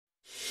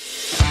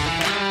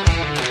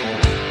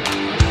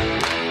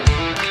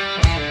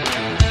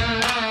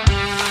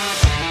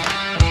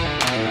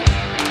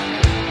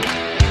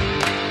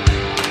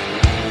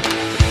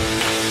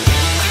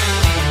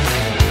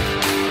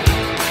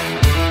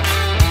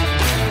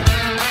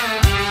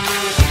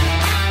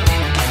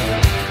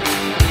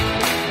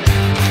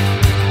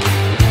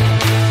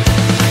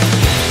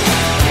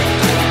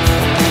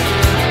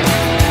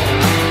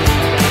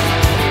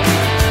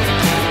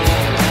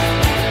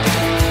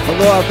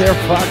Hello out there,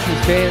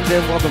 Foxes fans,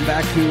 and welcome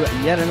back to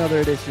yet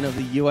another edition of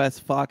the U.S.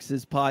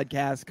 Foxes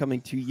podcast,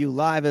 coming to you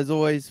live, as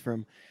always,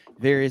 from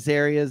various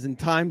areas and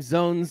time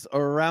zones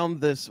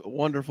around this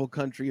wonderful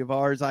country of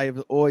ours. I, as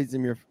always,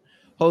 am your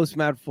host,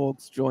 Matt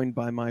Folks, joined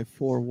by my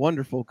four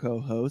wonderful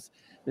co-hosts,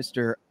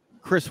 Mr.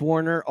 Chris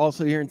Warner,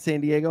 also here in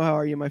San Diego. How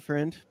are you, my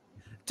friend?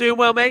 Doing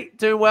well, mate.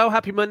 Doing well.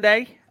 Happy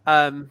Monday.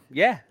 Doing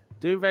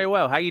very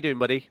well. How you doing,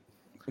 buddy?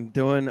 I'm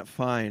doing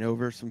fine,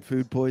 over some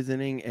food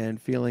poisoning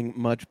and feeling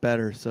much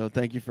better. So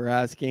thank you for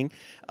asking.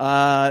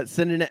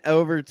 Sending it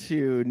over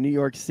to New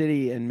York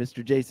City and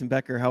Mr. Jason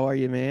Becker. How are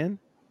you, man?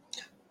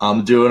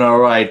 I'm doing all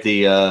right.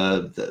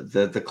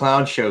 The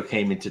clown show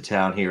came into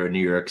town here in New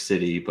York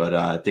City, but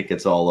I think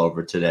it's all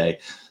over today.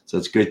 So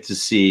it's good to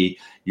see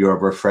your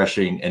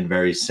refreshing and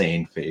very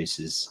sane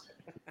faces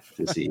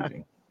this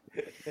evening.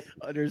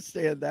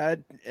 Understand that.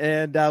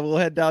 And we'll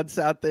head down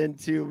south then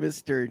to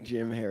Mr.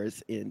 Jim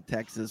Harris in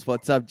Texas.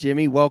 What's up,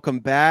 Jimmy? Welcome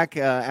back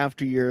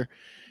after your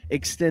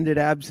extended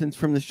absence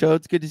from the show.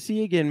 It's good to see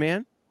you again,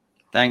 man.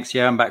 Thanks.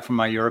 Yeah, I'm back from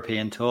my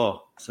European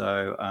tour.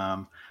 So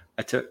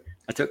I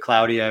took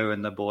Claudio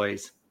and the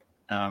boys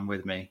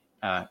with me.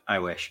 I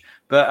wish.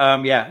 But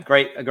a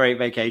great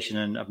vacation,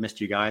 and I've missed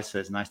you guys, so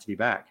it's nice to be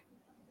back.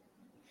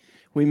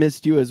 We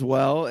missed you as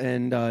well,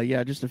 and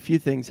just a few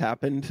things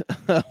happened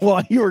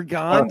while you were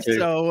gone. Okay.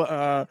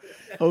 So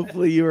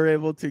hopefully you were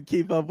able to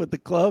keep up with the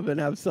club and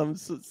have some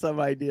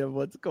idea of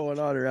what's going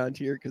on around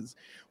here, because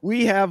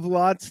we have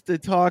lots to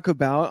talk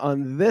about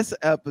on this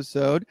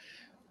episode.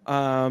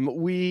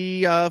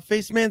 We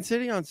faced Man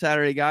City on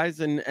Saturday, guys,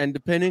 and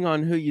depending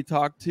on who you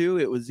talk to,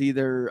 it was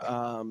either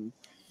some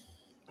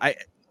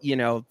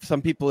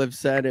people have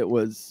said it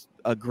was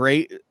a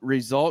great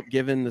result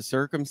given the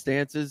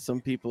circumstances.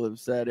 Some people have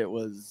said it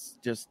was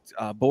just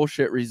a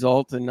bullshit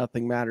result and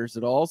nothing matters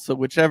at all. So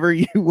whichever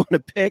you want to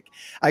pick,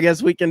 I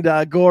guess we can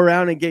go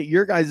around and get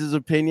your guys'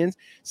 opinions.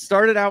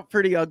 Started out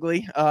pretty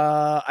ugly.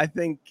 I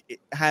think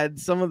had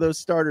some of those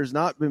starters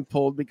not been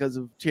pulled because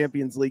of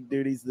Champions League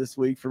duties this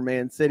week for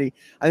Man City,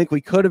 I think we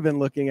could have been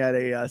looking at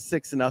a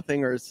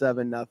 6-0 or a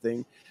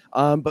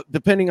 7-0. But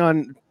depending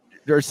on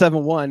or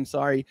 7-1,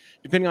 sorry,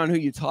 depending on who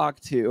you talk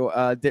to,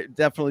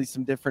 definitely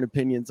some different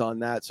opinions on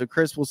that. So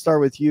Chris, we'll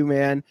start with you,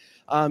 man.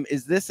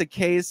 Is this a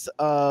case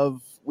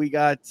of we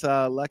got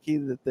lucky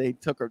that they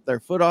took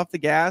their foot off the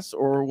gas,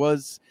 or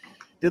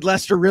did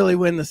Leicester really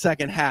win the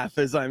second half,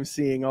 as I'm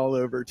seeing all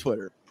over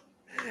Twitter?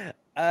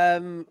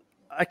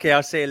 Okay,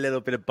 I'll say a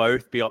little bit of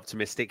both, be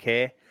optimistic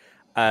here.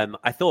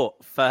 I thought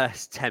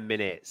first 10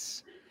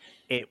 minutes,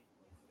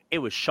 it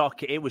was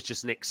shocking. It was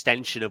just an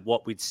extension of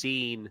what we'd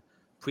seen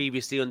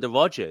previously under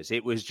Rodgers.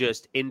 It was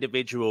just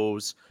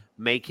individuals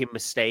making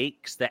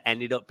mistakes that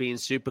ended up being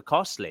super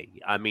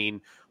costly. I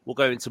mean, we'll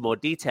go into more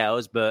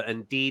details, but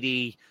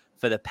Ndidi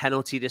for the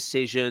penalty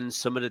decision,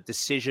 some of the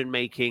decision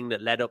making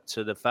that led up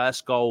to the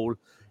first goal,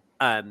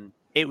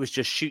 it was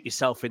just shoot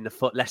yourself in the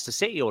foot, Leicester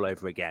City all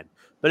over again.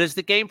 But as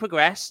the game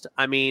progressed,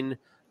 I mean,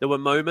 there were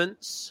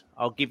moments.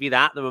 I'll give you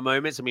that. There were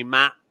moments. I mean,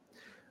 Matt,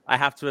 I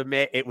have to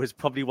admit, it was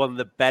probably one of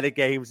the better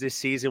games this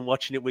season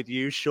watching it with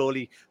you,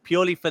 surely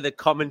purely for the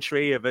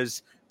commentary of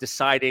us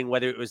deciding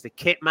whether it was the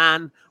kit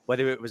man,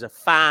 whether it was a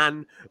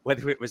fan,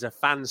 whether it was a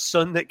fan's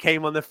son that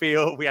came on the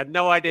field. We had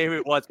no idea who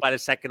it was by the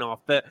second half.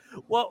 But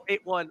what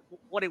it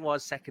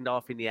was second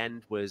half in the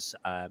end was,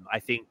 I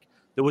think,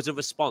 there was a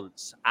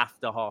response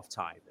after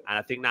halftime. And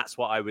I think that's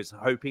what I was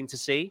hoping to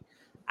see.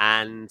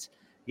 And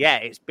yeah,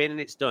 it's been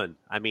and it's done.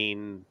 I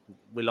mean,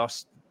 we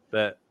lost,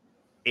 but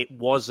it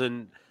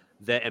wasn't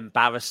the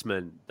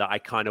embarrassment that I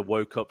kind of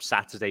woke up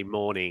Saturday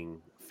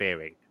morning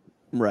fearing.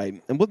 Right.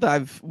 And we'll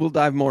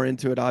dive more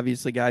into it,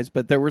 obviously, guys.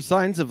 But there were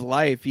signs of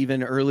life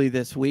even early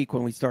this week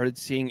when we started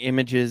seeing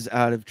images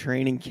out of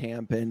training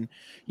camp and,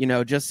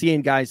 just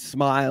seeing guys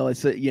smile.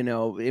 It's,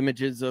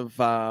 images of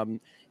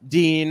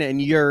Dean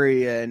and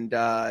Yuri and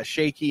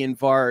Shaky and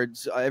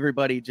Vards,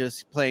 everybody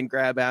just playing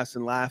grab ass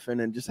and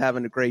laughing and just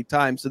having a great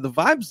time. So the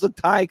vibes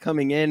looked high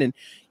coming in, and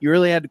you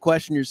really had to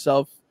question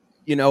yourself,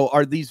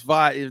 are these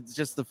vibes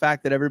just the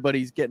fact that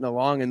everybody's getting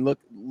along and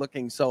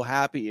looking so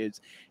happy?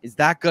 Is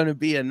that going to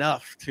be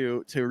enough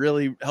to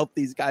really help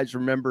these guys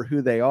remember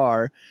who they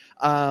are?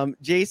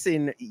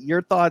 Jason,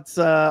 your thoughts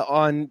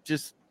on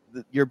just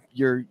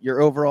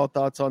your overall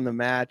thoughts on the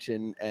match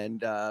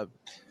and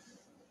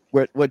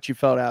what you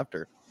felt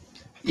after?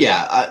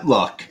 Yeah,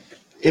 look,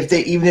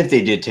 even if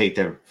they did take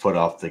their foot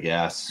off the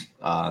gas,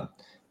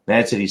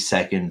 Man City's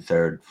second,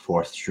 third,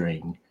 fourth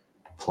string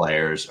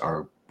players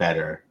are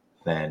better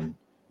than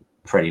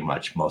pretty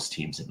much most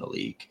teams in the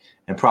league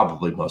and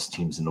probably most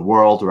teams in the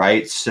world,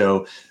 right?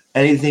 So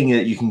anything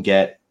that you can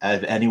get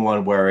of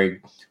anyone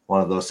wearing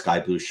one of those sky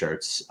blue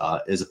shirts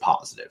is a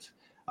positive.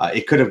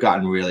 It could have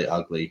gotten really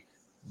ugly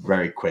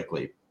very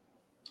quickly,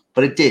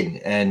 but it didn't.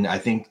 And I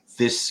think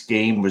this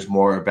game was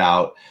more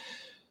about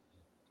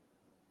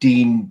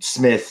Dean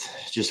Smith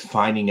just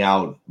finding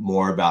out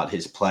more about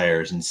his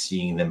players and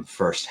seeing them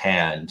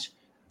firsthand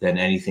than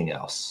anything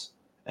else.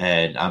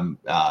 And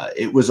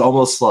it was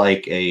almost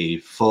like a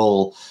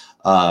full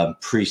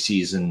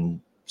preseason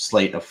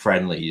slate of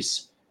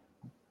friendlies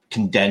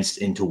condensed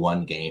into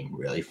one game,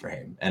 really, for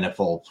him, and a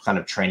full kind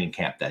of training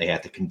camp that he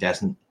had to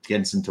condense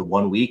into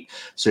 1 week,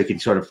 so he can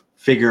sort of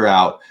figure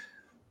out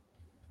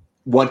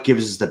what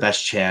gives us the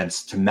best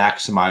chance to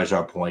maximize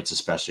our points,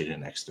 especially in the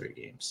next 3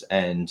 games.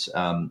 And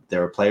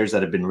there are players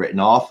that have been written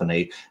off, and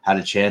they had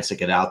a chance to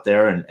get out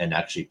there and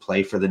actually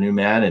play for the new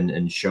man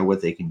and show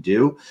what they can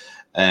do.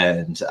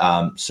 And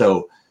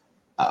so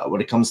when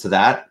it comes to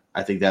that,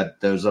 I think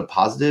that those are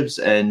positives.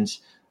 And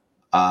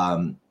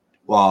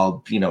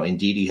while,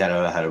 indeed he had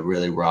a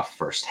really rough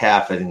first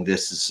half, I think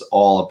this is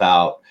all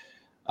about,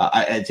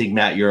 I think,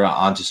 Matt, you're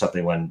onto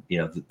something when,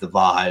 the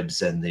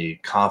vibes and the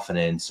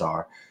confidence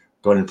are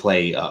going to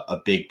play a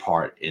big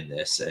part in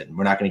this. And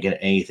we're not going to get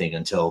anything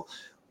until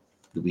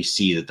we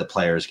see that the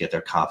players get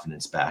their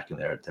confidence back and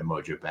their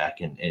mojo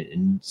back.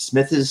 And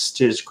Smith is,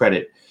 to his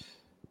credit,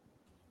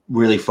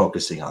 really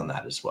focusing on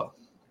that as well.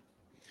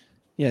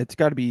 Yeah, it's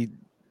got to be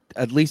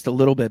at least a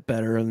little bit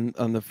better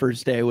on the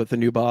first day with a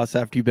new boss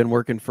after you've been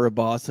working for a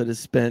boss that has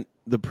spent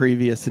the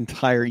previous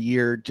entire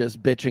year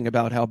just bitching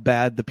about how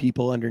bad the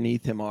people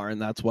underneath him are,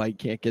 and that's why he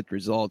can't get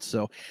results.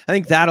 So I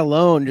think that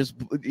alone, just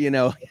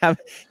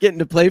getting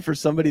to play for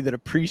somebody that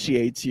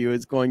appreciates you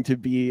is going to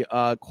be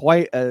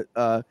quite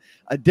a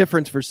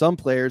difference for some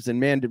players. And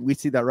man, did we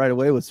see that right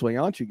away with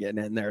Soyuncu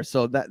getting in there.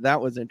 So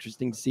that was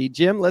interesting to see.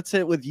 Jim, let's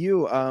hit with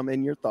you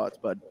and your thoughts,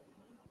 bud.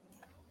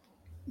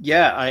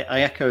 Yeah,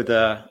 I echo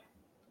the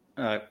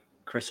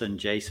Chris and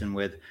Jason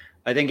with,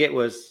 I think it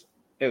was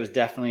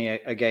definitely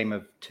a game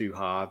of 2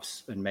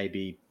 halves and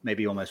maybe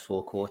almost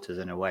 4 quarters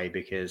in a way,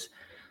 because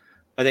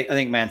I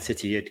think Man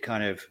City had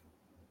kind of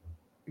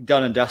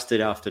done and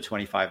dusted after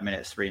 25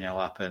 minutes, 3-0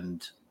 up.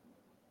 And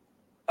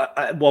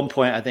at one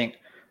point, I think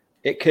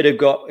it could have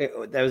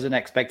there was an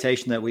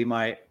expectation that we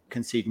might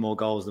concede more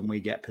goals than we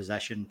get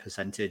possession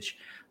percentage,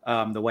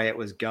 the way it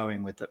was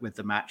going with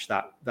the match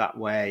that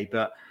way.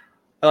 But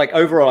like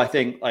overall, I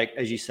think, like,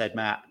 as you said,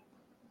 Matt,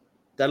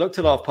 there looked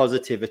a lot of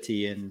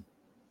positivity in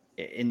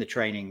the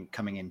training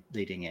coming in,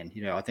 leading in.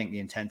 I think the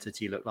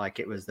intensity looked like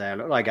it was there. It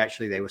looked like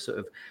actually they were sort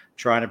of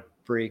trying to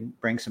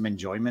bring some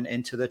enjoyment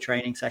into the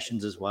training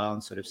sessions as well,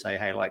 and sort of say,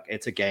 hey, like,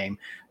 it's a game.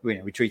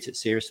 We treat it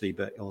seriously,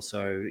 but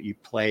also you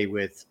play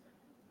with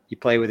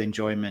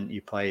enjoyment.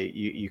 You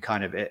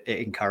kind of, it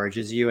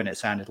encourages you. And it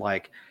sounded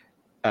like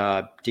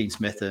Dean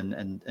Smith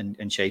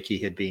and Shaky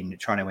had been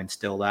trying to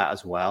instill that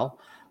as well.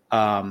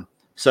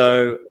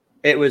 So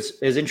it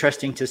was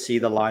interesting to see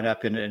the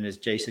lineup, and as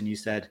Jason, you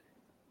said,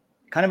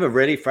 kind of a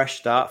really fresh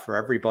start for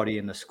everybody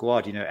in the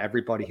squad.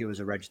 Everybody who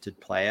was a registered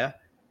player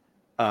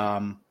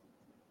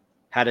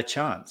had a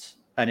chance,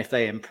 and if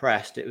they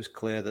impressed, it was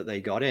clear that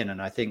they got in.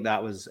 And I think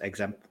that was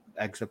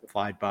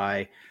exemplified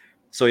by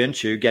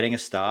Soyuncu getting a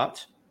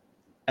start,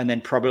 and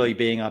then probably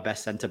being our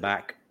best centre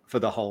back for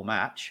the whole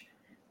match,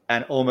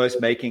 and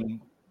almost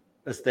making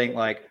us think,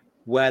 like,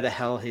 where the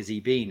hell has he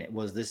been? It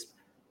was this,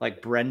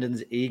 like,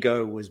 Brendan's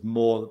ego was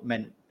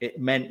meant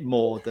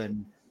more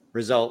than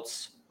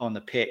results on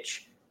the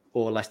pitch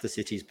or Leicester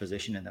City's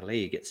position in the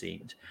league, it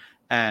seemed.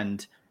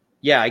 And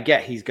yeah, I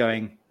get he's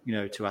going,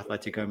 to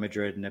Atletico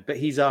Madrid, but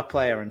he's our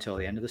player until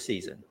the end of the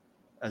season,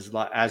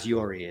 as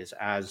Yuri is,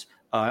 as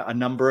a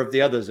number of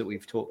the others that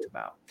we've talked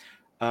about.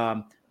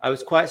 I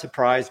was quite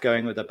surprised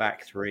going with a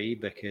back 3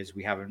 because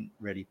we haven't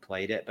really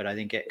played it, but I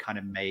think it kind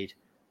of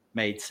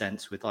made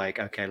sense with, like,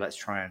 okay, let's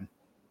try and,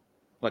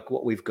 like,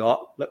 what we've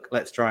got. Look,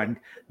 let's try and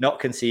not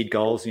concede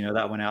goals.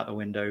 That went out the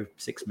window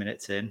 6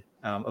 minutes in,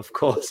 of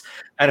course.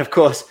 And of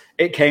course,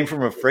 it came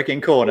from a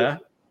freaking corner.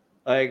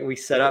 Like, we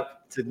set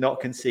up to not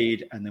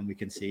concede, and then we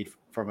concede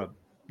from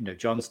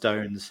John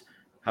Stones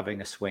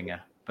having a swinger.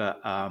 But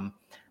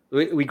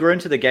we grew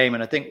into the game,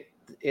 and I think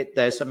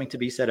there's something to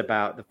be said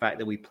about the fact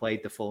that we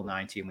played the full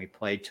 90 and we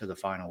played to the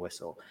final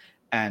whistle.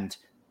 And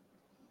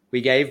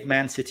we gave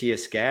Man City a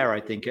scare,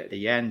 I think, at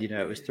the end.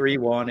 It was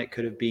 3-1. It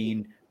could have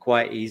been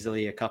quite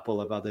easily a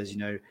couple of others,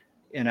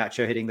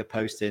 Iheanacho hitting the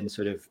post in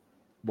sort of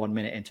 1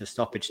 minute into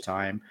stoppage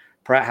time.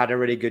 Pratt had a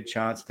really good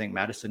chance. I think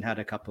Maddison had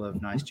a couple of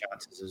nice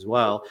chances as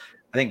well.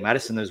 I think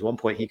Maddison, there was one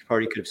point he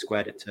probably could have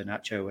squared it to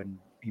Nacho and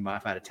he might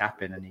have had a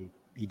tap in, and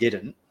he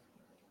didn't.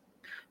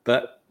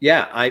 But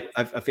yeah,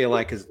 I feel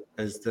like as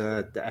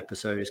the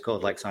episode is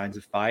called, like, Signs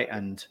of Fight,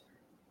 and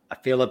I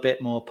feel a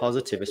bit more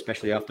positive,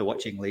 especially after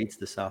watching Leeds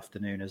this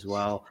afternoon as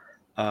well,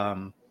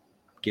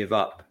 give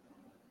up.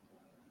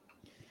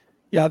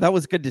 Yeah, that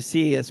was good to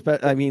see.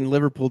 I mean,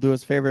 Liverpool do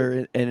us a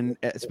favor, and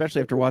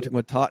especially after watching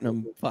what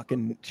Tottenham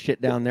fucking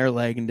shit down their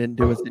leg and didn't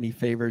do us any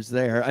favors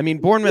there. I mean,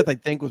 Bournemouth, I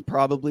think, was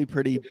probably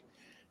pretty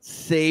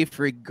safe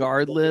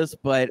regardless,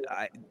 but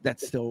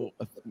that's still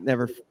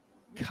never.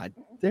 God,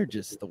 they're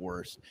just the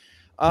worst.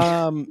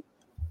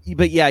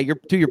 But yeah,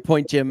 to your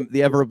point, Jim,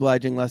 the ever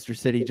obliging Leicester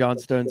City. John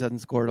Stones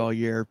hasn't scored all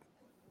year.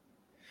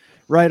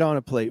 Right on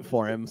a plate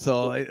for him,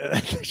 so I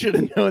should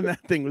have known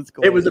that thing was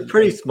going. It was a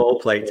pretty small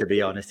plate, to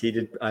be honest. He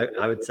did.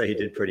 I would say he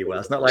did pretty well.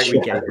 It's not like we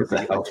gave him a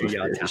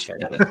 2-yard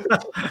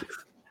tap.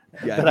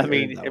 Yeah, but I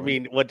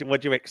mean, what do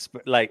you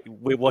expect? Like,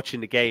 we're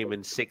watching the game,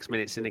 and 6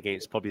 minutes in the game,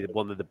 it's probably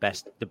one of the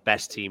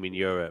best team in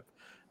Europe,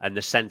 and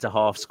the centre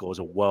half scores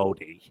a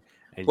worldie.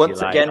 And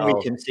Once again, like,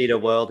 we concede a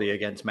worldie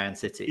against Man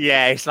City.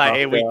 Yeah, it's like,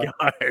 here we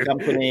go.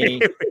 Company,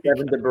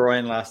 Kevin De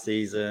Bruyne last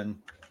season,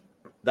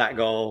 that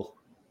goal,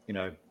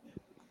 at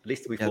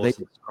least we forced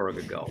them to score a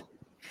good goal.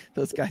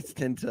 Those guys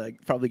tend to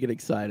probably get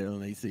excited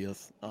when they see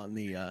us on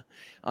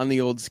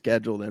the old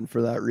schedule then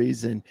for that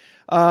reason.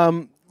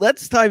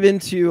 Let's dive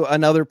into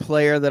another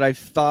player that I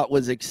thought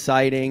was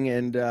exciting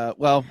and, I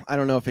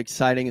don't know if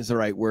exciting is the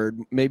right word,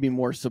 maybe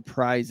more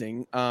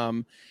surprising.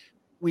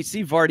 We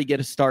see Vardy get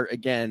a start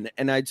again,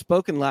 and I'd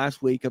spoken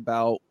last week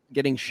about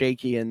getting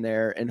Shaky in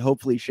there, and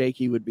hopefully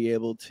Shaky would be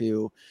able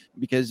to,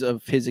 because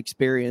of his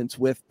experience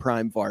with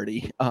Prime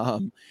Vardy,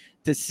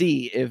 to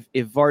see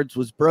if Vards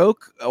was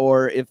broke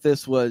or if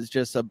this was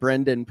just a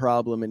Brendan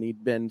problem and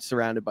he'd been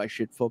surrounded by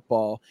shit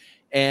football.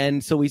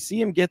 And so we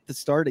see him get the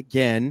start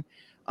again,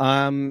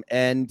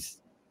 and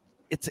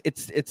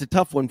it's a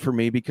tough one for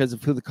me because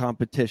of who the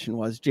competition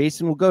was.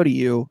 Jason, we'll go to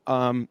you.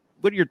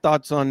 What are your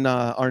thoughts on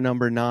our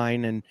number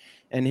 9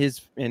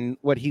 and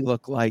what he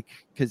looked like?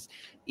 Because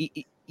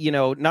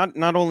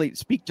not only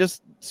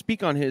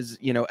speak on his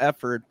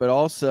effort, but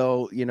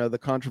also the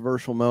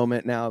controversial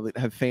moment now that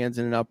have fans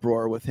in an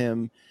uproar with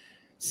him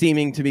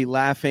seeming to be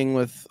laughing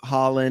with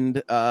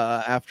Haaland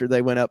after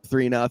they went up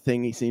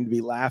 3-0. He seemed to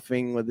be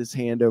laughing with his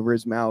hand over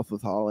his mouth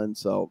with Haaland.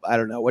 So I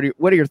don't know. What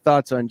are your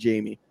thoughts on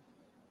Jamie?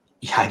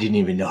 Yeah, I didn't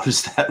even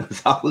notice that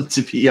with Haaland,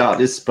 to be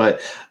honest,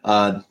 but.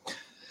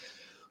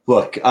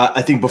 Look,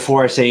 I think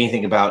before I say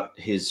anything about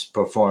his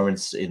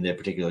performance in the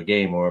particular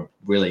game or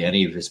really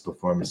any of his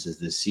performances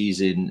this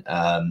season,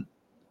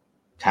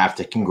 have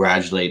to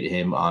congratulate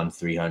him on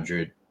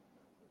 300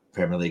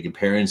 Premier League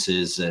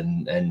appearances.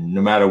 And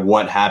no matter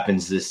what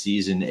happens this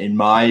season, in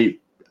my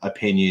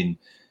opinion,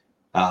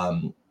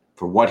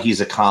 for what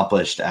he's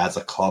accomplished as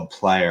a club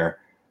player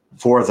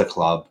for the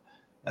club,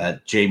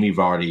 Jamie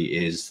Vardy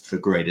is the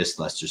greatest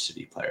Leicester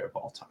City player of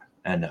all time.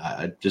 And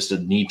I just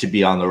need to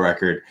be on the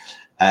record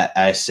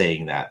as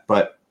saying that.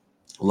 But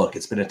look,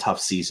 it's been a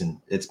tough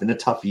season. It's been a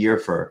tough year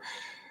for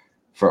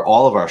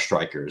all of our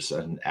strikers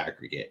in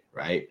aggregate,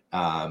 right?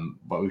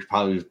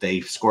 But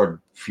they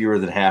scored fewer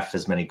than half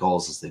as many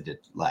goals as they did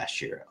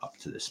last year up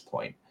to this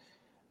point.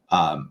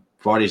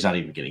 Vardy's not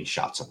even getting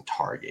shots on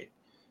target.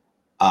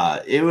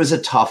 It was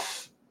a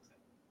tough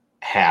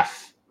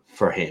half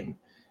for him,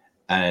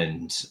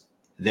 and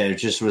there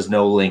just was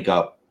no link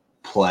up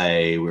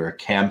play. We were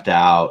camped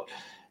out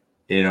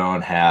in our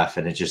own half,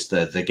 and it just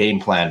the game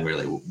plan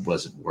really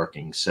wasn't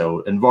working.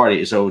 So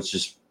Vardy's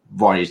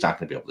not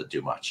going to be able to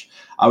do much.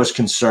 I was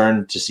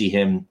concerned to see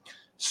him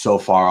so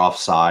far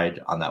offside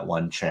on that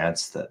one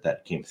chance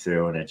that came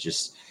through, and it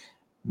just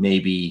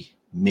maybe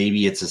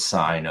it's a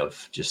sign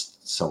of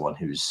just someone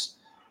who's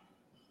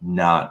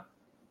not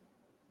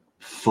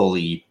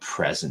fully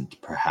present,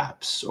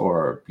 perhaps,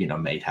 or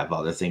may have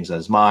other things on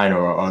his mind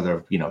or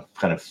other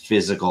kind of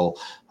physical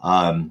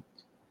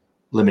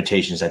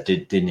limitations that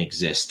didn't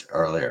exist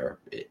earlier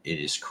in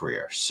his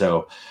career.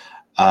 So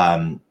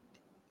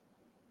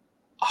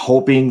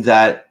hoping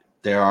that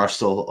there are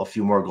still a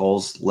few more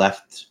goals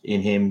left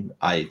in him.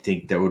 I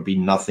think there would be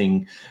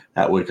nothing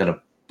that would kind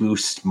of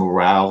boost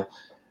morale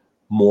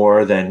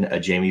more than a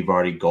Jamie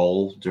Vardy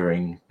goal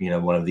during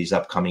one of these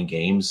upcoming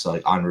games,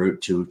 like en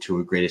route to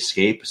a great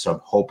escape. So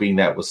I'm hoping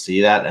that we'll see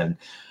that. And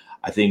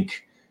I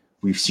think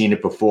we've seen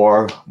it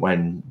before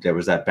when there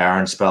was that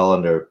barren spell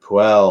under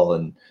Puel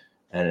and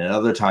at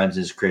other times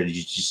in his career,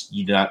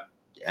 you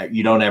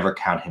don't ever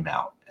count him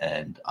out.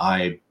 And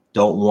I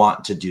don't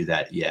want to do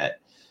that yet.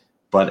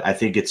 But I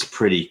think it's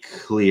pretty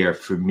clear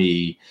for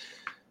me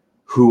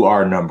who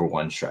our number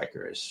 1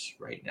 striker is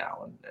right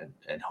now.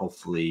 And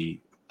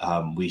hopefully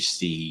we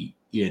see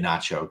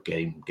Iheanacho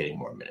getting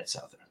more minutes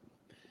out there.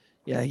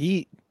 Yeah,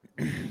 he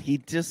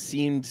just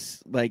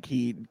seems like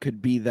he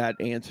could be that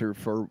answer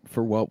for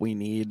what we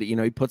need.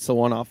 He puts the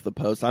one off the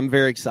post. I'm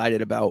very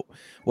excited about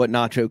what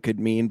Nacho could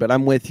mean, but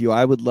I'm with you.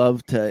 I would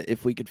love to,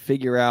 if we could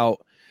figure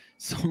out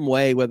some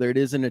way, whether it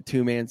isn't a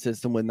 2-man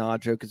system with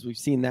Nacho, because we've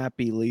seen that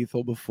be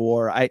lethal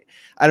before. I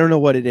don't know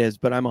what it is,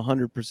 but I'm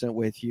 100%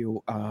 with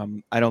you.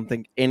 I don't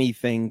think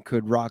anything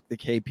could rock the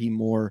KP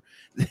more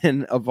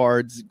than a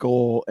Vard's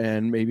goal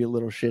and maybe a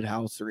little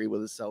shithousery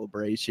with a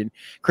celebration.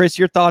 Chris,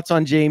 your thoughts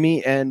on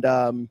Jamie and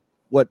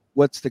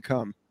what's to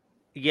come?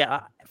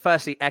 Yeah,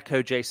 firstly,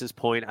 echo Jason's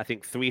point. I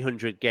think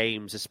 300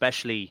 games,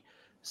 especially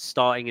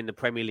starting in the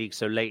Premier League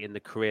so late in the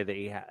career that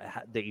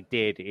he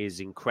did, is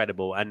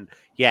incredible. And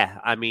yeah,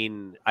 I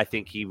mean, I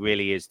think he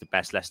really is the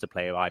best Leicester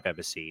player I've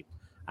ever seen.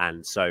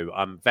 And so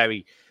I'm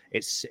very,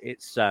 it's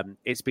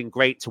been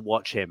great to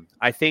watch him.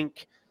 I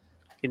think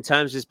in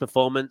terms of his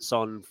performance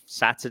on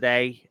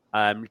Saturday,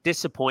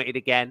 disappointed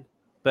again,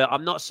 but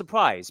I'm not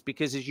surprised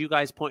because, as you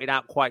guys pointed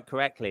out quite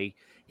correctly,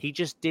 he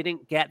just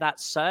didn't get that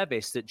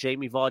service that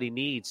Jamie Vardy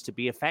needs to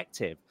be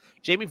effective.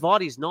 Jamie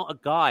Vardy's not a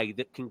guy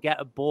that can get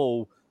a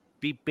ball,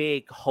 be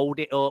big, hold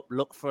it up,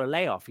 look for a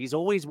layoff. He's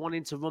always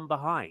wanting to run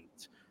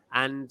behind.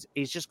 And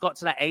he's just got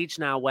to that age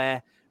now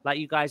where, like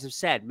you guys have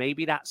said,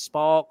 maybe that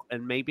spark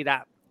and maybe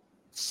that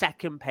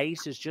second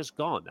pace has just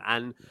gone.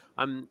 And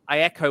I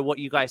echo what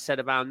you guys said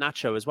about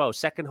Nacho as well.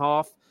 Second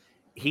half,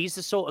 he's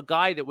the sort of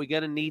guy that we're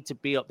going to need to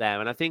be up there.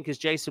 And I think, as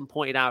Jason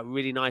pointed out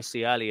really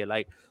nicely earlier,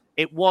 like,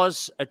 it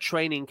was a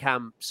training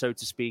camp, so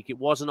to speak. It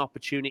was an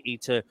opportunity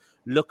to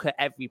look at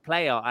every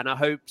player. And I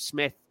hope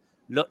Smith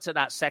looked at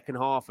that second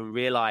half and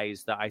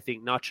realized that I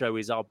think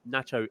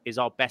Nacho is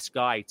our best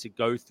guy to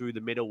go through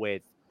the middle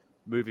with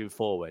moving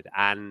forward.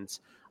 And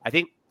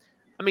I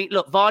mean,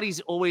 look,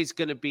 Vardy's always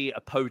going to be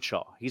a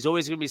poacher. He's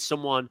always going to be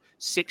someone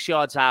 6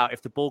 yards out.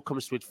 If the ball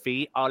comes to his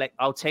feet,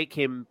 I'll take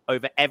him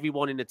over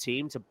everyone in the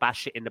team to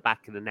bash it in the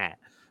back of the net.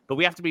 But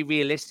we have to be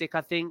realistic,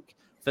 I think,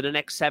 for the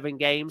next 7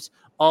 games.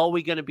 Are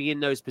we going to be in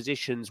those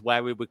positions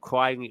where we're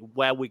going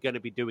to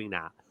be doing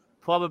that?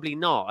 Probably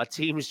not. Our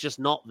team's just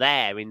not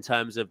there in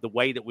terms of the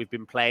way that we've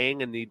been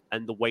playing and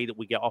the way that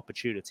we get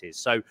opportunities.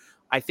 So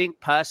I think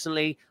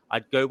personally,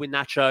 I'd go with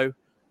Nacho.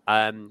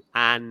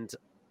 And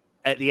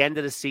at the end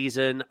of the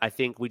season, I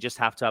think we just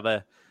have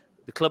to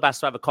the club has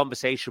to have a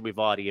conversation with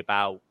Vardy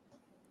about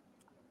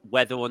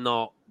whether or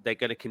not they're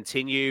going to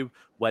continue,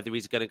 whether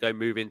he's going to go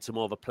move into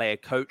more of a player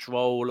coach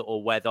role,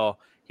 or whether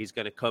he's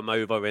going to come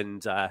over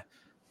and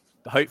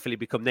hopefully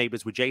become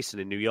neighbors with Jason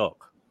in New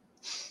York.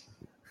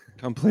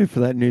 Come play for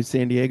that new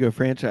San Diego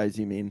franchise,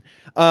 you mean?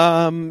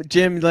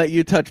 Jim, let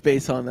you touch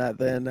base on that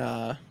then.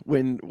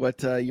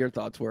 What your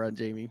thoughts were on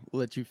Jamie? We'll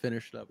let you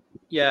finish it up.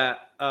 Yeah.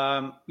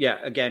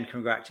 Again,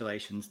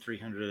 congratulations.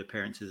 300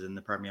 appearances in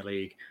the Premier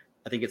League.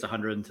 I think it's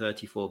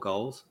 134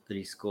 goals that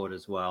he scored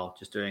as well.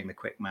 Just doing the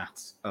quick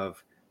maths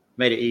of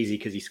made it easy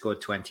because he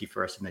scored 20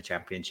 for us in the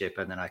Championship,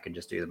 and then I can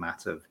just do the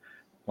maths of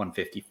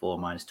 154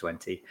 minus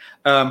 20.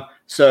 But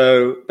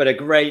a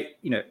great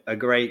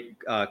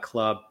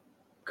club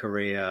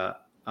career.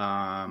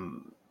 As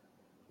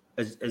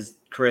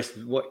Chris,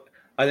 what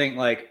I think,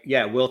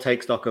 we'll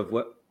take stock of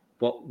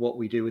what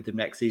we do with him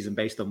next season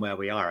based on where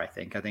we are. I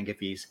think if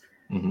he's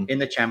in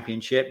the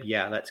Championship,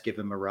 let's give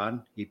him a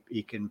run.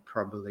 He can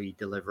probably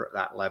deliver at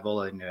that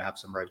level and have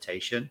some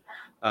rotation.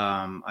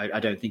 I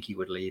don't think he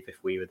would leave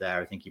if we were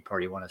there. I think he'd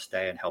probably want to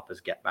stay and help us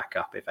get back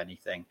up, if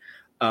anything.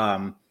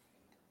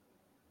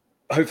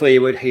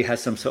 Hopefully he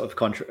has some sort of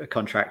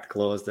contract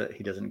clause that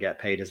he doesn't get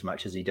paid as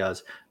much as he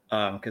does,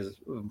 because it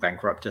will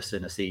bankrupt us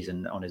in a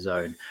season on his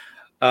own.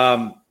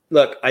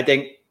 Look, I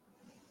think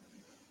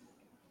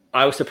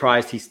I was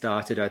surprised he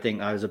started. I think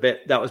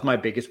that was my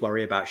biggest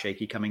worry about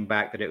Shaky coming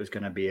back, that it was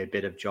going to be a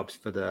bit of jobs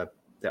for the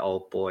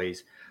old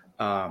boys,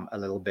 a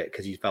little bit,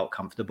 because he felt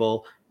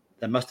comfortable.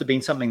 There must have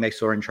been something they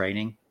saw in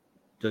training.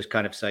 Just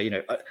kind of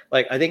say,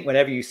 I think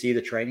whenever you see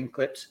the training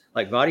clips,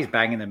 like Vardy's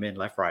banging them in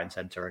left, right, and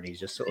center, and he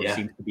just sort of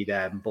seems to be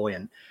there and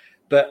buoyant.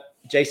 But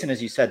Jason,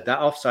 as you said, that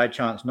offside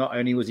chance, not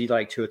only was he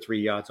like 2 or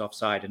 3 yards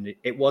offside, and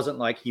it wasn't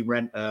like he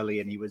ran early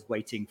and he was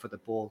waiting for the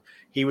ball.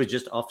 He was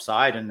just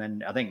offside, and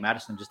then I think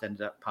Maddison just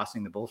ended up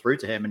passing the ball through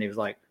to him, and he was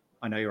like,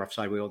 "I know you're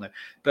offside, we all know."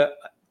 But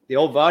the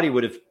old Vardy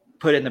would have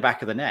put it in the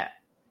back of the net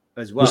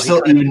as well.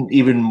 Still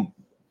even.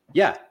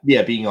 Yeah,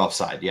 being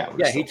offside.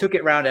 He took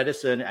it round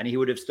Edison, and he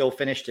would have still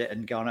finished it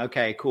and gone,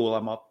 okay, cool,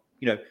 I'm up,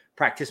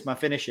 practice my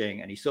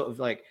finishing. And he sort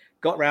of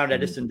got round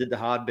Edison, did the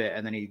hard bit,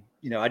 and then he,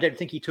 I don't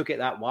think he took it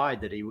that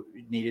wide that he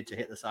needed to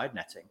hit the side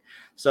netting.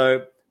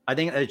 So I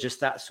think there's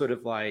just that sort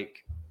of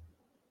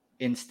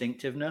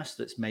instinctiveness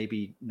that's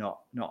maybe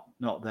not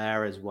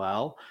there as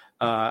well.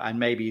 And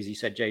maybe, as you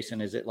said, Jason,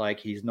 is it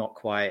he's not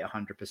quite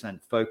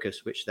 100%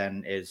 focused, which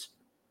then is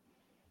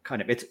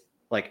kind of, it's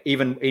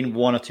even in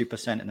 1 or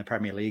 2% in the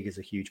Premier League is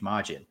a huge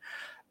margin.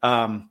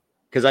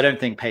 Because I don't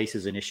think pace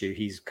is an issue.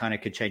 He's kind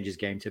of could change his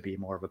game to be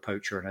more of a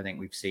poacher. And I think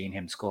we've seen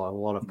him score a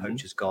lot of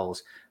poachers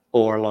goals,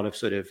 or a lot of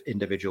sort of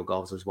individual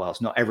goals as well.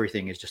 So not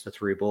everything is just a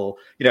through ball.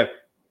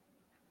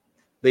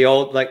 The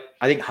old, I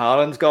think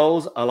Haaland's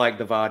goals are like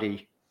the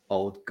Vardy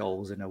old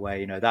goals in a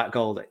way. That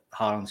goal that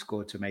Haaland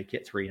scored to make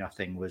it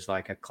 3-0 was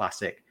like a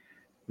classic.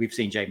 We've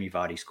seen Jamie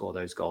Vardy score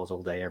those goals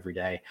all day, every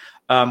day.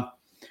 But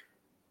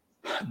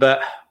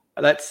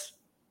let's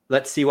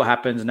see what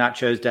happens.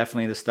 Nacho's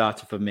definitely the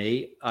starter for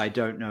me. I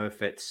don't know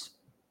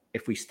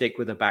if we stick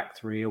with a back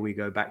three or we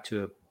go back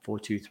to a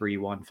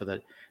 4-2-3-1 for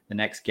the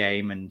next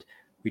game, and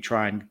we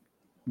try and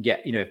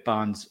get, if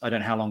Barnes, I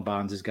don't know how long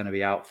Barnes is going to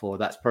be out for.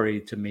 That's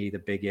probably, to me, the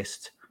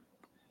biggest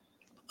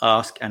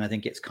ask. And I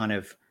think it's kind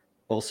of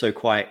also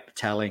quite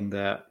telling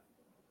that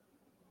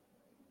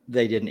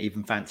they didn't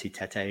even fancy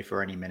Tete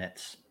for any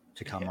minutes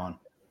to come on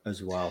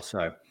as well.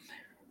 So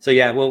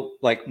yeah, we'll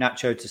like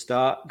Nacho to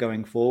start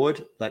going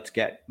forward. Let's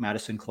get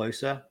Maddison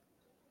closer,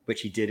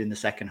 which he did in the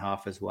second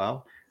half as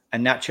well.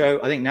 And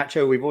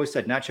Nacho, we've always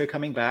said Nacho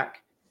coming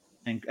back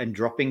and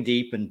dropping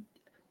deep and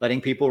letting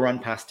people run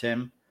past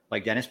him,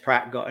 like Dennis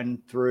Pratt got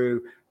in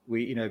through.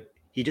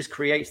 He just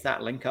creates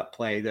that link up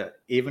play that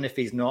even if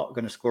he's not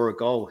going to score a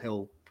goal,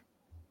 he'll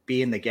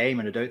be in the game.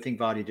 And I don't think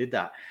Vardy did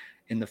that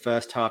in the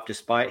first half,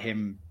 despite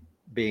him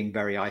being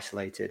very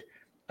isolated.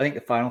 I think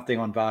the final thing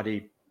on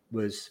Vardy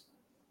was,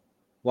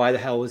 why the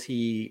hell was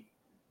he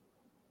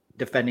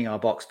defending our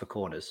box for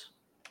corners.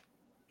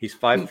 He's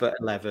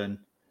 5'11".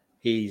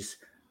 He's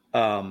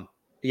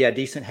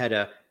decent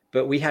header,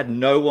 but we had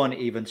no one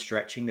even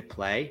stretching the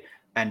play,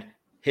 and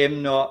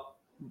him not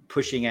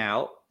pushing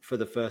out for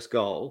the first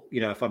goal.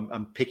 If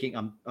I'm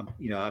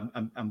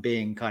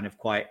being kind of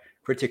quite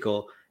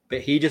critical,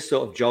 but he just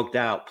sort of jogged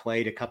out,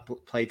 played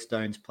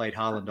Stones, played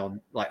Haaland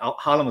on, like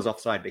Haaland was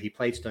offside, but he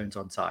played Stones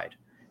onside.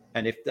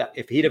 And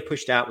if he'd have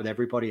pushed out with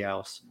everybody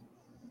else,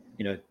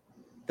 they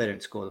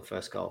don't score the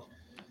first goal.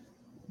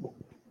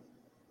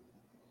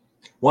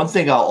 One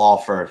thing I'll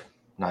offer,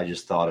 and I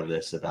just thought of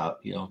this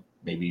about,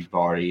 maybe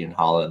Vardy and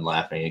Haaland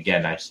laughing.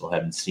 Again, I still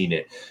haven't seen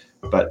it,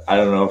 but I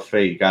don't know if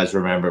you guys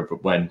remember,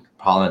 but when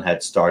Haaland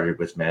had started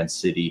with Man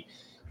City,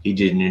 he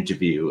did an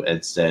interview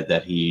and said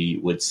that he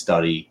would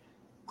study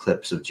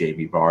clips of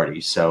Jamie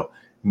Vardy. So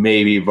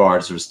maybe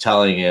Vards was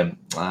telling him,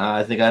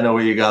 I think I know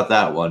where you got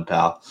that one,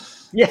 pal.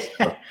 Yeah.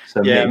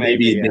 So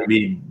maybe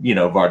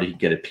Vardy could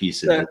get a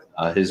piece of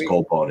his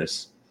goal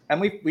bonus.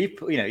 And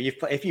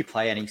if you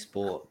play any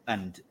sport,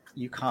 and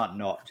you can't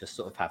not just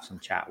sort of have some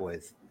chat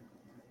with,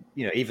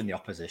 even the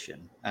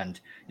opposition. And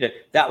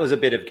that was a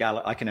bit of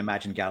I can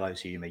imagine Gallows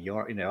humor.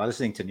 I was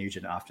listening to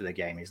Nugent after the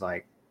game. He's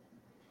like,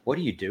 "What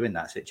do you do in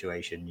that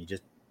situation?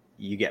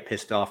 You get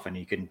pissed off, and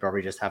you can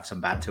probably just have some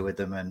banter with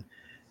them and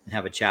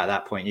have a chat at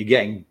that point. You're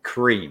getting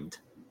creamed."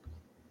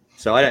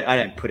 So I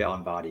don't put it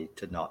on Vardy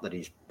to not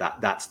that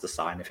that's the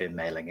sign of him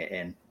mailing it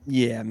in.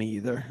 Yeah, me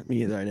either. I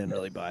didn't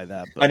really buy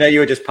that. But... I know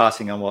you were just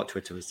passing on what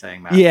Twitter was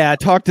saying, Matt. Yeah,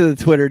 talk to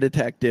the Twitter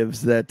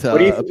detectives that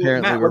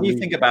apparently. Matt, what do you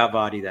think about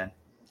Vardy then?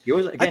 You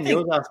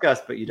always ask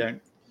us, but you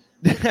don't.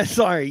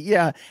 Sorry.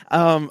 Yeah.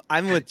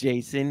 I'm with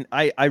Jason.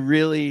 I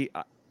really.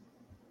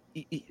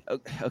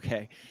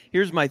 Okay.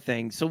 Here's my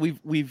thing. So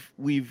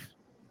we've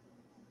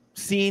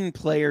seen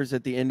players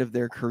at the end of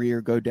their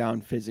career go down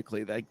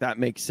physically. Like that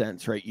makes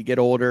sense, right? You get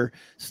older,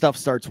 stuff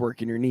starts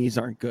working, your knees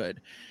aren't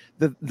good.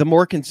 The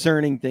more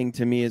concerning thing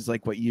to me is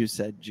like what you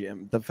said,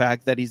 Jim, the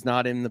fact that he's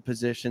not in the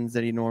positions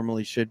that he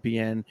normally should be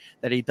in,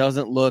 that he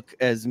doesn't look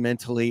as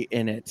mentally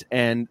in it.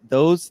 And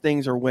those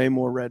things are way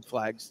more red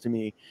flags to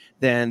me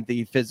than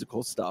the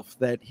physical stuff,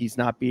 that he's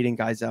not beating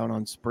guys out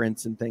on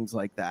sprints and things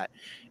like that.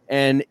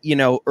 And,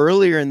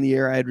 earlier in the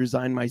year, I had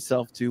resigned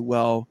myself to,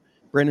 well,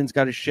 Brendan's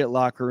got a shit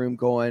locker room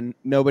going.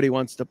 Nobody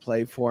wants to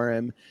play for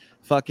him.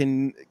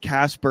 Fucking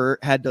Casper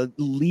had to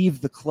leave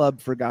the club,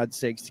 for God's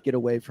sakes, to get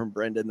away from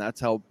Brendan. That's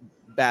how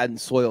bad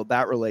and soiled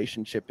that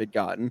relationship had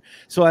gotten.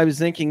 So I was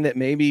thinking that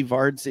maybe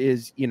Vards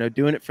is,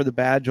 doing it for the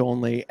badge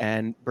only,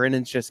 and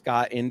Brendan's just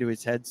got into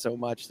his head so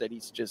much that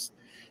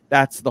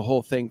that's the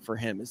whole thing for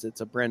him, is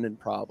it's a Brendan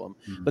problem.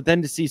 Mm-hmm. But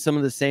then to see some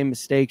of the same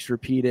mistakes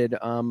repeated,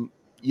 on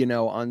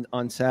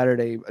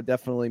Saturday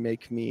definitely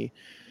make me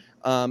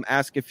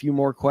ask a few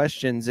more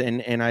questions.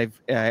 And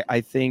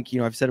I think,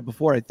 I've said it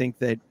before,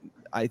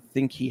 I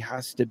think he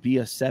has to be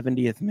a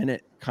 70th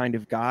minute kind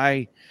of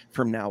guy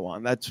from now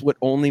on. That's what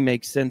only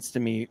makes sense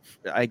to me,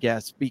 I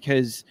guess,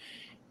 because,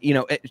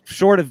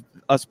 short of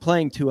us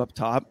playing two up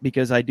top,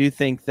 because I do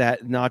think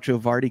that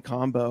Nacho Vardy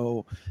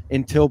combo,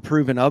 until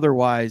proven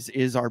otherwise,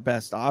 is our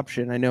best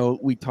option. I know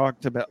we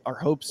talked about our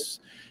hopes,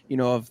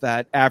 of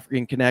that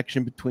African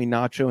connection between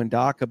Nacho and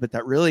Daka, but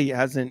that really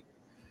hasn't,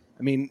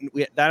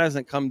 that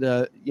hasn't come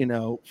to,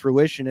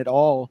 fruition at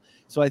all.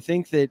 So I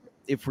think that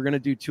if we're going to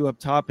do two up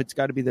top, it's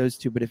got to be those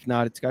two. But if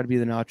not, it's got to be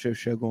the Nacho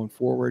show going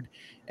forward.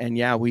 And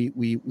yeah,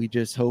 we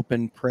just hope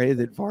and pray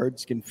that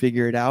Vards can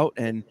figure it out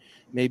and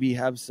maybe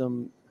have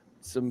some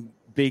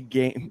big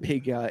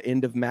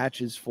end of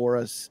matches for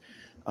us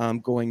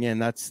going in.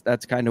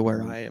 That's kind of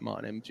where I am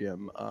on him,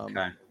 Jim.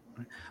 Okay.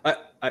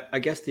 I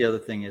guess the other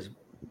thing is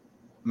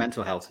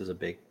mental health is a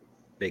big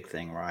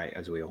thing, right?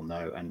 As we all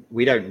know, and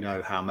we don't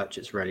know how much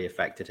it's really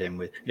affected him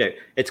with,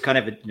 it's kind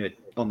of,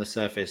 on the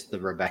surface, the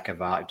Rebecca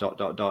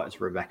Vardy, it's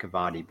Rebecca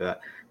Vardy,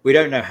 but we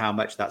don't know how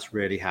much that's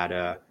really had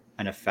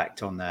an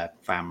effect on their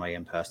family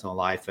and personal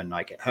life. And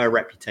like her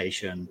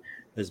reputation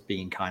has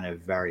been kind of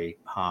very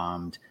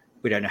harmed.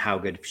 We don't know how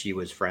good she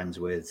was friends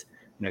with,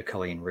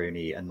 Colleen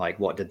Rooney, and like,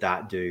 what did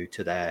that do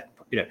to their,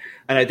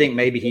 and I think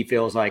maybe he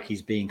feels like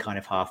he's being kind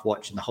of half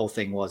watched, and the whole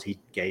thing was he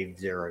gave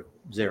zero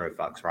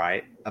fucks,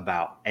 right,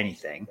 about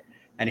anything.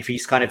 And if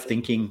he's kind of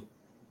thinking,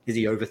 is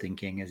he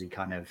overthinking? Is he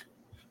kind of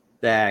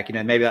there?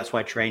 Maybe that's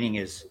why training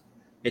it's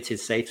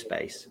his safe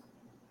space.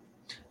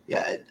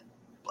 Yeah.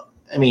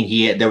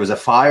 There was a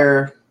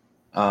fire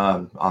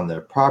on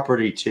their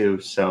property too.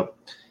 So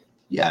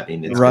yeah,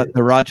 it's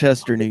the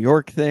Rochester, New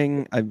York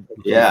thing.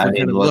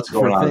 What's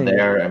going on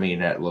there?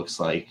 It looks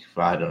like,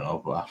 I don't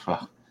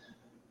know.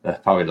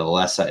 Probably the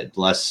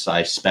less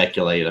I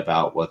speculate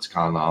about what's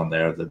going on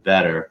there, the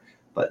better.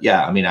 But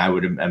yeah, I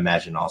would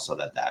imagine also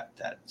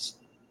that's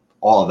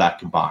all of that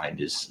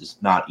combined is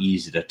not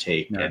easy to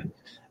take. No.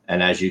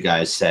 And as you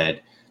guys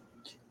said,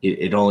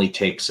 it only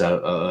takes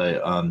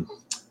a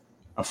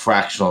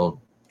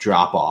fractional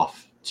drop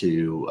off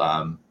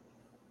to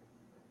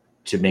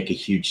make a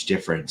huge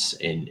difference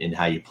in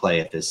how you play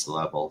at this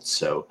level.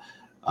 So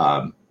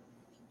I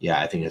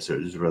think it's a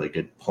really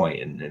good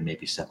point, and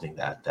maybe something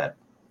that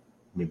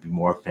maybe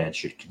more fans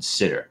should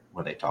consider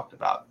when they talk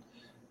about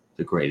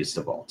the greatest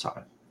of all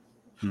time.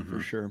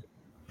 For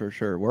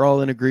sure. We're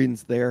all in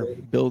agreement there.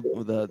 Build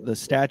the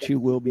statue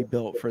will be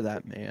built for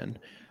that man.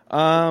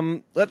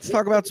 Let's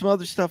talk about some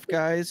other stuff,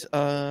 guys.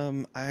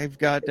 I've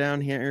got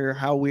down here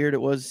how weird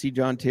it was to see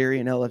John Terry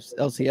in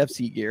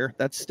LCFC gear.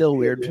 That's still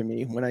weird to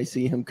me when I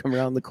see him come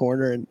around the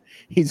corner and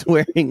he's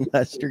wearing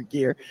Leicester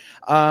gear.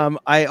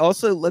 I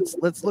also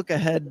let's look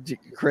ahead,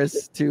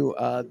 Chris,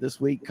 to this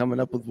week coming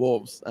up with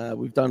Wolves.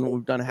 We've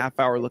done a half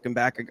hour looking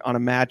back on a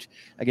match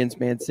against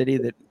Man City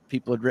that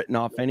people had written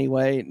off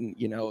anyway, and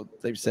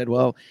they've said,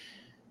 well,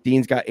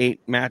 Dean's got 8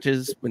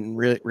 matches. When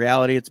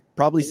reality, it's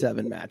probably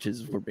 7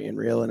 matches if we're being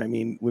real. And I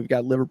mean, we've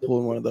got Liverpool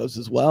in one of those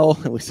as well.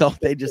 And we saw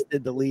they just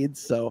did the Leeds.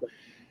 So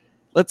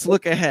let's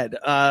look ahead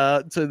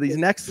to these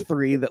next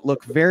 3 that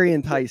look very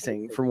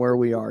enticing from where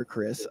we are,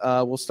 Chris.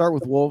 We'll start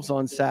with Wolves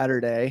on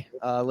Saturday.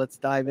 Let's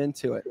dive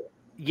into it.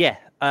 Yeah,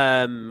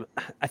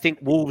 I think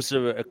Wolves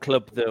are a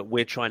club that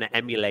we're trying to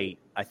emulate,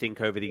 I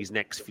think, over these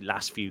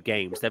last few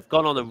games. They've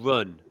gone on a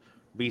run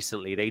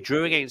recently. They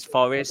drew against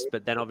Forest,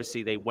 but then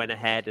obviously they went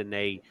ahead and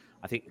I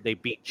think they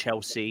beat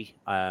Chelsea,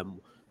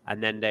 and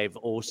then they've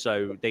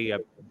also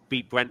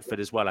beat Brentford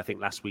as well, I think,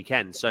 last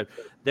weekend. So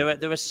they're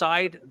a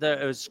side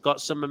that has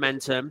got some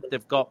momentum.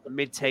 They've got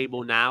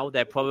mid-table now.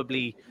 They're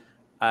probably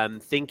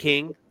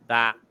thinking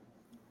that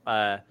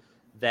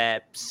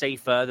they're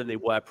safer than they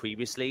were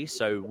previously.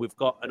 So we've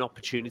got an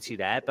opportunity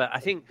there. But I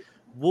think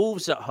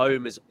Wolves at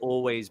home has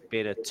always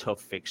been a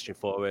tough fixture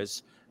for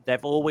us.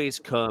 They've always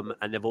come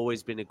and they've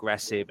always been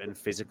aggressive and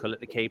physical at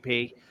the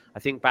KP. I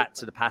think back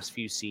to the past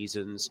few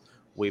seasons,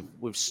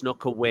 we've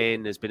snuck a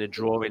win. There's been a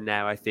draw in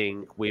there. I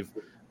think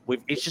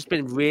it's just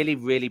been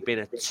really been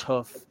a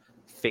tough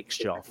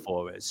fixture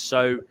for us.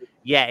 So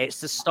yeah,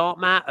 it's the start,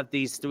 Matt, of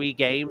these 3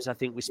 games. I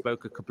think we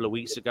spoke a couple of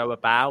weeks ago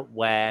about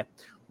where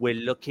we're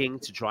looking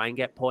to try and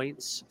get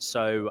points.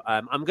 So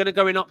I'm going to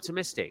go in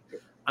optimistic.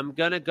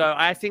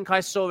 I think I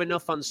saw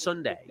enough on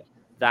Sunday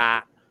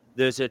that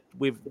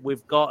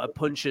we've got a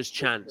puncher's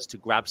chance to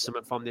grab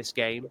something from this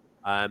game.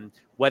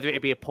 Whether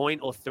it be a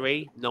point or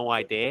 3, no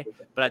idea.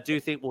 But I do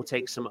think we'll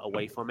take something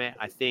away from it.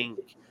 I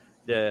think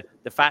the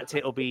fact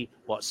it'll be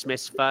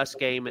Smith's first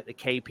game at the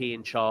KP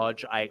in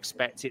charge. I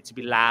expect it to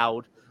be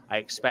loud. I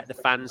expect the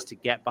fans to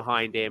get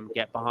behind him,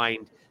 get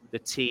behind the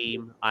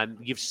team.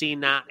 You've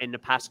seen that in the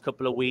past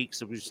couple of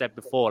weeks, as we've said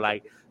before.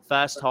 Like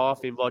first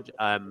half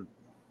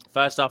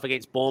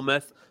against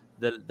Bournemouth,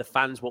 the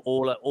fans were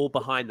all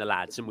behind the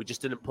lads, and we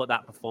just didn't put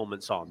that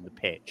performance on the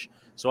pitch.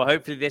 So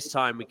hopefully this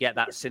time we get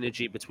that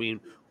synergy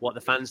between what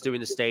the fans do in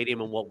the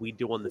stadium and what we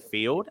do on the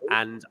field,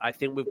 and I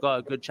think we've got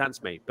a good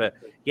chance, mate. But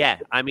yeah,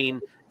 I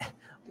mean,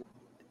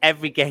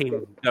 every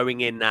game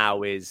going in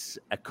now is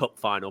a cup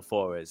final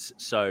for us,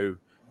 so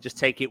just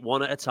take it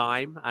one at a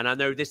time. And I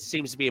know this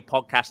seems to be a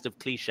podcast of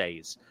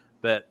cliches,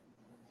 but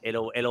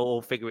it'll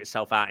all figure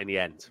itself out in the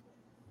end.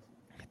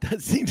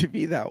 Does seem to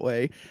be that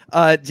way.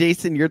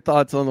 Jason, your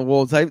thoughts on the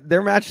Wolves?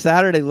 Their match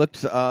Saturday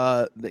looked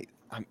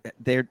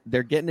they're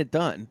getting it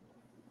done.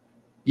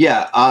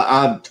 Yeah,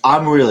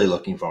 I'm really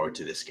looking forward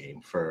to this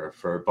game for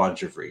a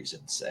bunch of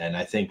reasons, and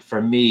I think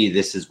for me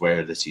this is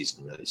where the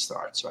season really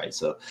starts, right?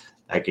 So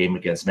that game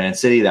against Man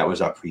City, that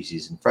was our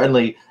preseason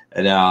friendly,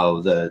 and now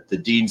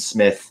the Dean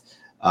Smith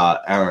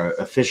era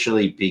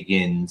officially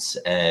begins,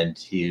 and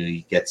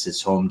he gets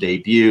his home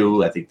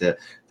debut. I think the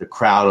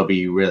crowd will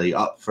be really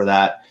up for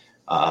that.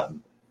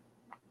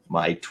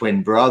 My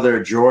twin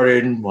brother,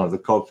 Jordan, one of the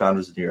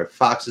co-founders of New York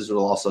Foxes,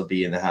 will also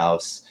be in the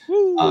house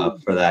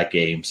for that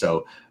game.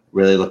 So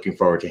really looking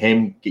forward to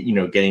him,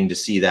 getting to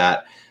see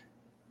that.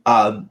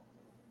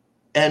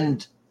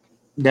 And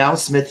now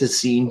Smith has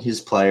seen his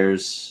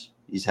players.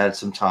 He's had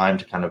some time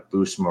to kind of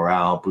boost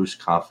morale, boost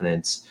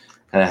confidence,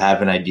 kind of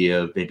have an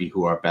idea of maybe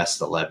who our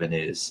best 11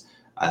 is.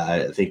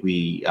 I think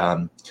we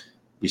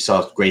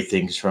saw great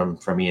things from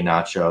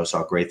Iheanacho,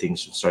 saw great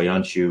things from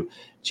Soyuncu.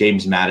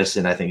 James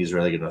Maddison, I think, is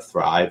really going to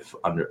thrive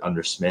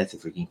under Smith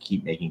if we can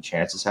keep making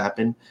chances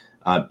happen.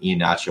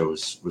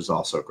 Iheanacho was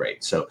also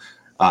great. So,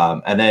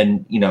 and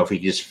then, if we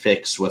just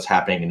fix what's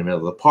happening in the middle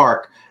of the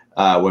park,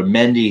 where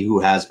Mendy, who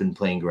has been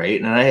playing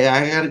great, and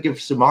I got to give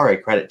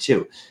Soumaré credit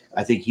too.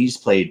 I think he's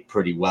played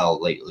pretty well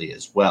lately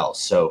as well.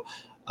 So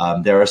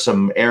there are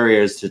some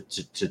areas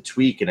to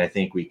tweak, and I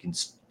think we can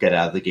get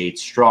out of the gate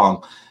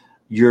strong.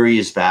 Yuri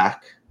is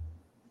back.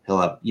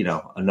 He'll have,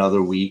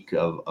 another week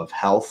of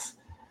health.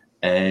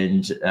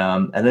 And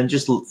then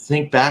just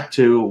think back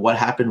to what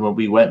happened when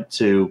we went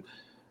to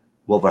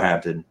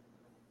Wolverhampton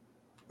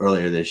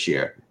earlier this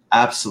year.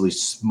 Absolutely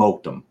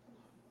smoked them.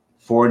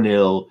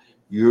 4-0.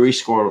 Yuri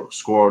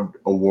scored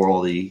a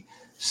worldie.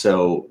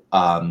 So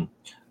I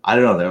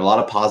don't know. There are a lot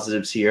of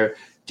positives here.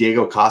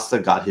 Diego Costa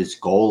got his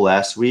goal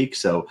last week.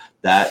 So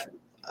that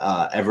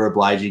ever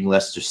obliging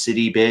Leicester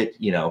City bit,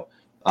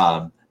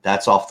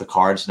 that's off the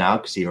cards now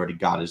because he already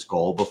got his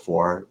goal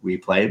before we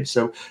play him.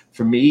 So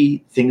for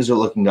me, things are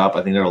looking up.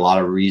 I think there are a lot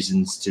of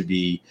reasons to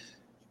be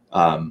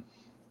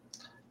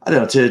I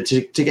don't know,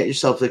 to get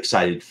yourself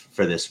excited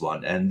for this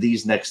one. And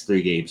these next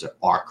 3 games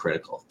are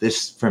critical.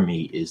 This, for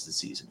me, is the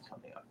season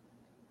coming up.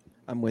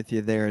 I'm with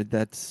you there.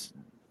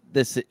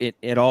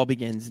 It all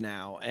begins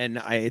now. And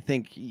I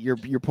think your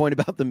point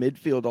about the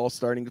midfield all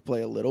starting to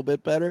play a little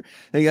bit better,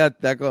 I think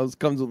that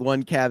comes with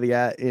one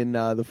caveat in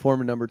the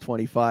former number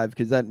 25,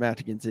 because that match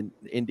against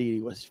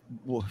Indy was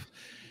one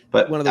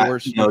of the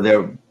worst.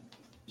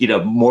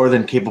 They're more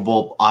than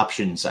capable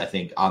options, I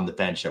think, on the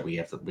bench that we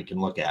can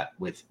look at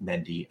with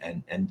Mendy.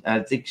 And I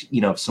think,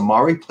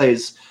 Samari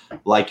plays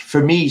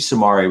for me,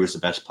 Samari was the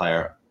best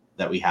player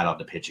that we had on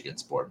the pitch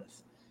against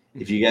Bournemouth.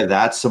 If you get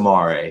that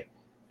Samari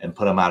and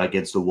put him out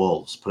against the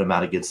Wolves, put him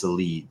out against the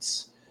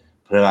Leeds,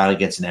 put him out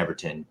against an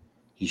Everton,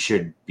 he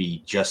should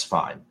be just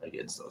fine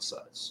against those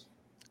sides.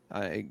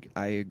 I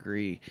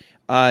agree.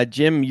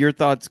 Jim, your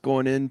thoughts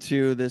going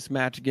into this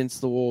match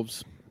against the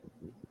Wolves?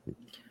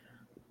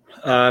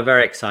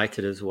 Very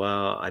excited as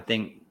well. I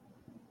think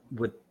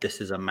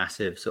this is a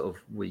massive sort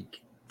of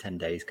week, 10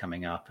 days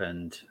coming up.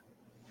 And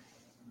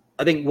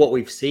I think what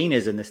we've seen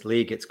is in this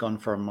league, it's gone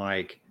from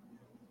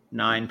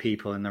 9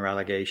 people in the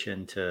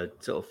relegation to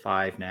sort of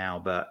 5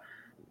 now. But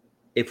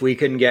if we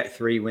can get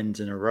 3 wins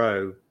in a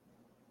row,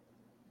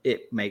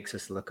 it makes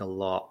us look a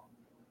lot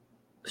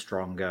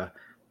stronger.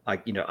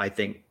 I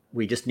think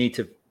we just need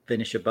to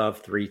finish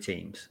above 3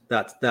 teams.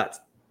 That's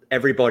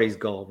everybody's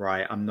goal,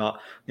 right? I'm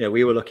not,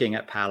 we were looking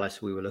at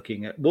Palace, we were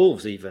looking at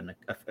Wolves even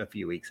a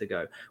few weeks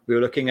ago. We were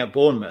looking at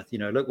Bournemouth.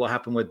 Look what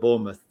happened with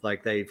Bournemouth.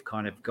 They've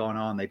kind of gone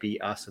on, they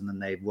beat us and then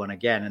they've won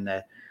again. And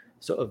they're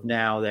sort of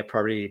now they're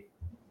probably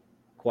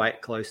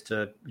quite close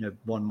to,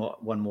 one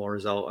more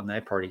result and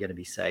they're probably going to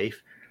be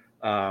safe.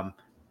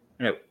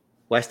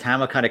 West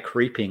Ham are kind of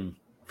creeping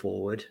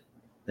forward.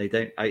 They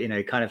don't,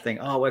 kind of think,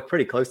 oh, we're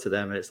pretty close to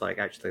them. And it's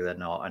actually they're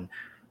not. And,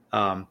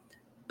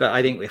 but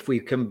I think if we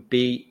can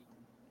beat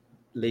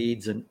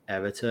Leeds and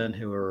Everton,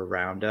 who are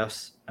around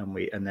us,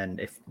 and then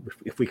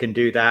if we can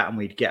do that and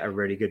we get a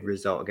really good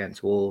result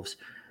against Wolves,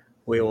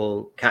 we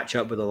will catch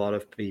up with a lot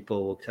of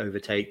people, to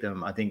overtake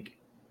them. I think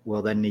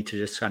we'll then need to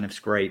just kind of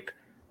scrape,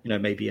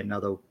 maybe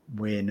another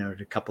win or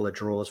a couple of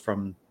draws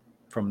from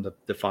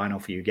the final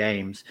few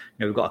games.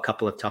 We've got a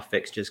couple of tough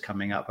fixtures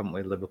coming up, haven't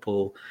we?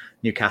 Liverpool,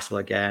 Newcastle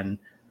again,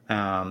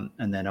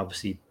 and then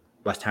obviously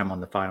West Ham on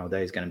the final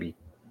day is going to be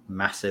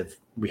massive.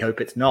 We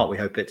hope it's not. We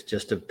hope it's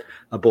just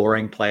a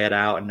boring play it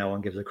out and no one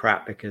gives a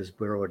crap because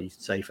we're already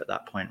safe at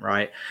that point,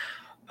 right?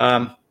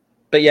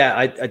 But yeah,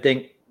 I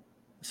think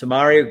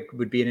Samari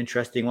would be an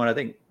interesting one. I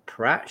think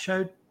Pratt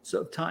showed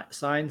sort of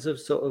signs of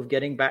sort of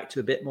getting back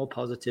to a bit more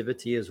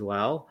positivity as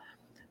well.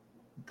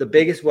 The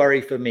biggest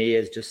worry for me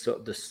is just sort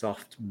of the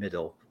soft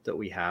middle that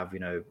we have.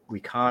 We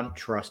can't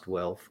trust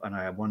Wilf, and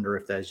I wonder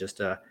if there's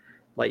just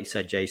like you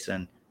said,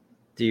 Jason,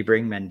 do you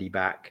bring Mendy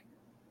back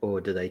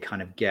or do they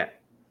kind of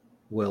get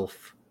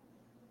Wilf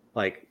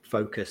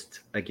focused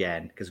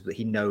again because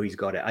he's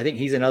got it? I think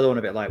he's another one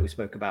a bit like we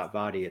spoke about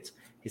Vardy. It's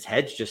his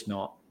head's just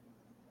not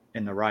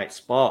in the right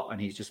spot and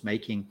he's just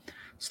making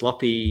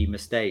sloppy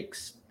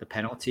mistakes. The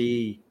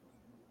penalty,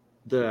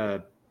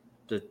 the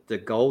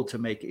goal to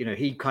make,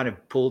 he kind of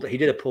he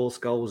did a Paul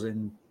Scholes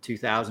in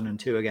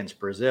 2002 against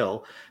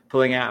Brazil,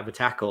 pulling out of a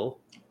tackle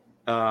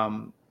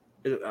when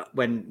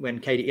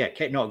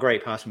KD, not a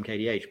great pass from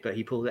KDH, but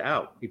he pulled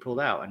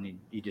out and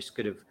he just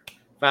could have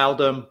fouled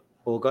them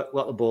or got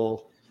the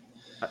ball.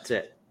 That's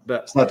it.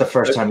 But it's not the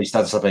first time he's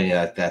done something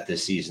like that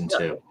this season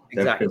too.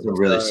 Exactly. There's some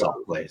really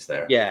soft plays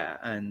there. Yeah,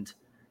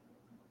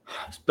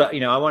 but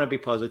I want to be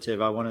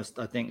positive.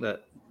 I think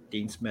that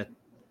Dean Smith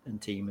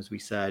and team, as we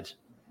said,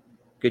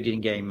 good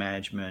in game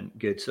management,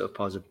 good sort of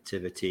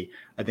positivity.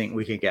 I think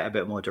we can get a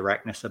bit more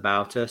directness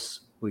about us.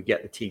 We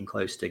get the team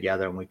close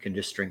together and we can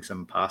just string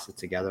some passes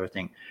together. I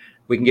think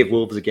we can give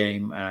Wolves a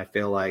game, and I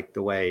feel like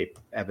the way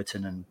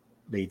Everton and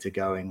Leeds are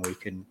going,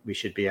 we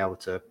should be able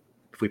to,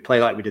 if we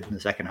play like we did in the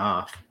second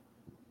half,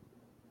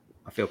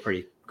 I feel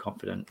pretty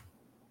confident.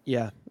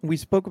 Yeah, we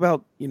spoke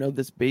about,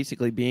 this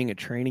basically being a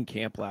training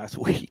camp last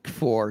week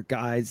for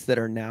guys that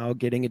are now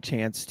getting a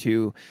chance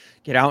to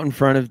get out in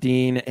front of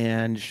Dean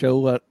and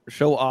show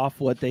off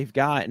what they've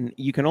got. And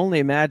you can only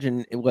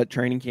imagine what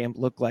training camp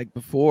looked like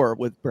before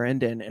with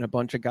Brendan and a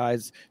bunch of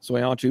guys,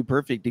 Soyuncu,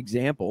 perfect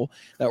example,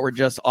 that were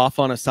just off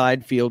on a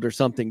side field or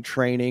something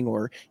training,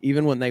 or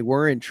even when they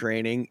were in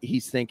training,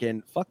 he's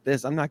thinking, fuck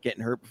this, I'm not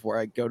getting hurt before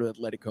I go to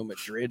Atletico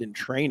Madrid in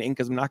training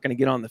because I'm not going to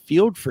get on the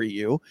field for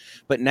you.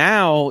 But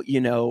now,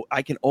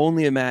 I can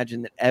only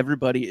imagine that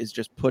everybody is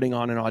just putting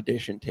on an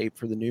audition tape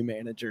for the new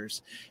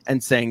managers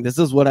and saying, this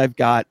is what I've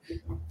got.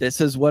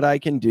 This is what I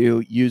can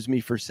do. Use me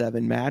for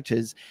 7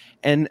 matches.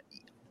 And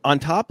on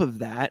top of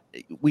that,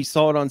 we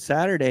saw it on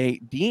Saturday.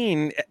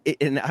 Dean,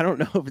 and I don't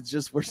know if it's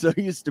just we're so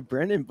used to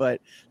Brendan,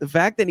 but the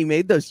fact that he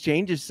made those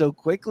changes so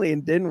quickly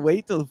and didn't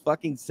wait till the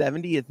fucking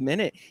 70th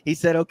minute, he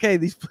said, okay,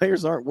 these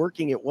players aren't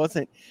working. It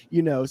wasn't,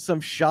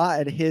 some shot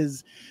at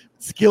his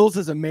skills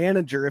as a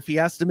manager. If he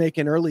has to make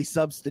an early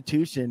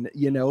substitution,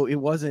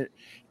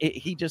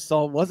 he just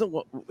saw it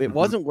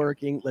wasn't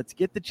working. Let's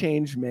get the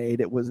change made.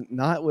 It was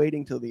not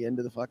waiting till the end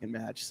of the fucking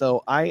match.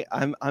 So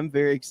I'm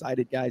very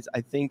excited, guys.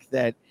 I think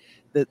that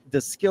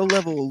the skill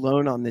level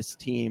alone on this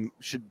team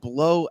should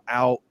blow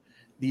out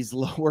these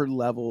lower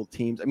level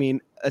teams. I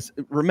mean,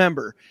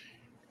 remember,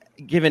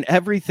 given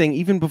everything,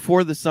 even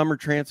before the summer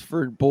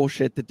transfer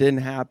bullshit that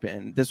didn't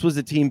happen, this was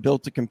a team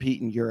built to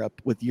compete in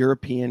Europe with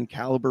European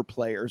caliber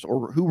players,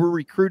 or who were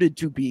recruited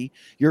to be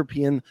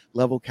European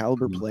level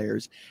caliber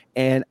players.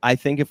 And I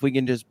think if we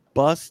can just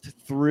bust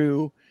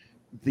through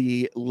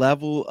the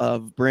level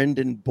of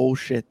Brendan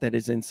bullshit that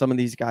is in some of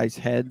these guys'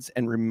 heads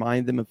and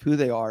remind them of who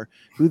they are,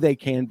 who they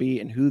can be,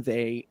 and who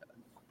they,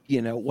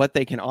 what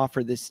they can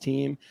offer this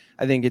team,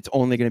 I think it's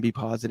only going to be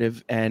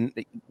positive. And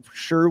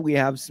sure, we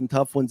have some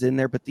tough ones in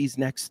there, but these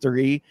next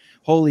three,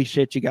 holy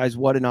shit, you guys,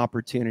 what an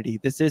opportunity.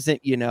 This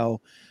isn't,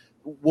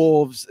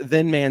 Wolves,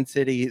 then Man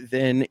City,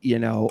 then,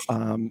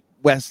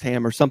 West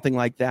Ham or something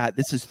like that.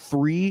 This is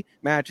 3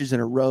 matches in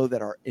a row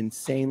that are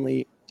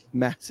insanely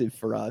massive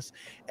for us.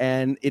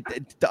 And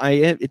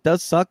it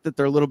does suck that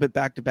they're a little bit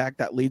back to back,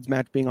 that Leeds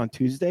match being on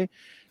Tuesday,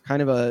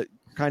 kind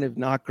of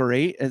not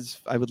great,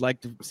 as I would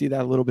like to see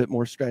that a little bit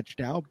more stretched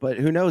out. But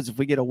who knows, if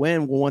we get a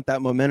win, we'll want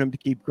that momentum to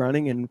keep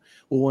running, and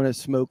we'll want to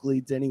smoke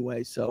Leeds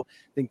anyway. So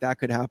I think that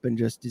could happen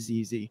just as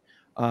easy.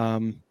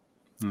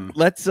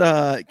 Let's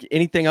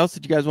anything else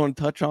that you guys want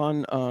to touch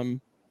on?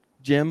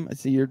 Jim, I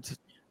see you're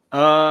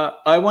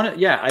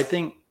I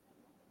think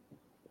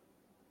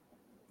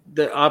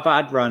our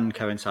bad run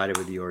coincided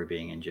with Yuri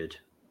being injured,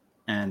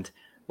 and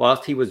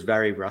whilst he was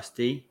very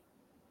rusty,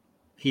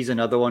 he's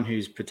another one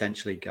who's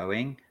potentially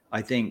going.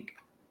 I think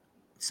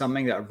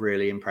something that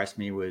really impressed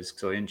me was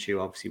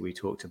Soyuncu. Obviously, we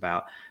talked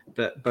about,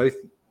 but both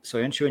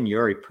Soyuncu and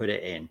Yuri put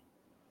it in.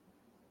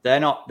 They're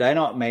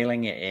not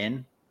mailing it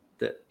in.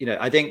 That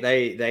I think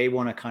they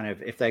want to kind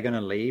of, if they're going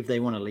to leave, they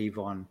want to leave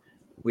on.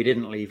 We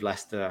didn't leave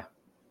Leicester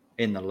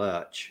in the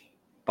lurch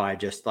by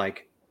just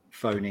like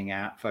phoning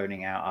out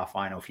our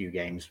final few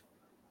games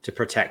to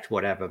protect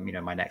whatever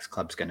my next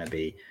club's going to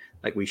be.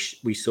 Like we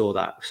saw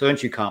that.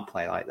 Soyuncu can't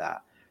play like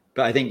that.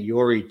 But I think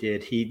Yuri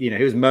did. He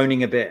was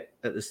moaning a bit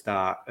at the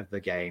start of the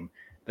game,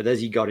 but as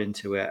he got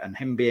into it, and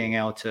him being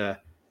able to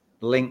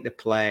link the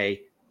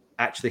play,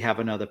 actually have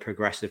another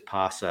progressive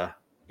passer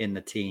in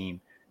the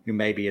team who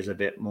maybe is a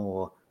bit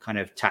more kind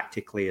of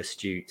tactically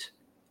astute.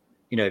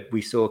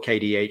 We saw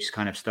KDH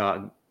kind of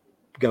start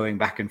going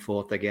back and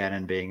forth again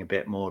and being a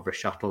bit more of a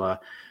shuttler.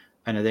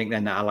 And I think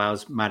then that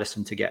allows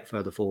Maddison to get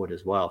further forward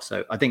as well.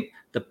 So I think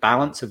the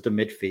balance of the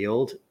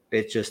midfield,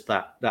 it's just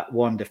that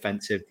one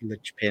defensive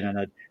linchpin. And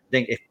I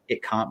think if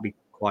it can't be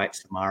quite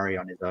Samari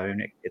on his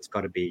own, it's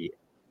got to be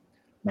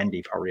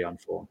Mendy probably on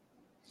form.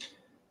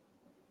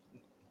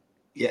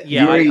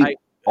 Yeah. I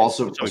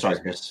also, sorry,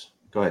 Chris,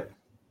 go ahead.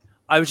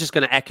 I was just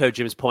going to echo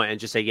Jim's point and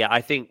just say,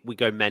 I think we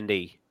go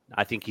Mendy.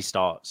 I think he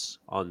starts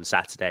on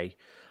Saturday.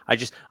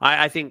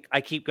 I think I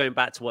keep going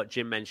back to what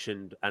Jim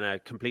mentioned, and I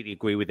completely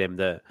agree with him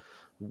that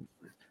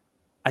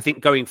I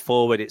think going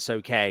forward it's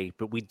okay,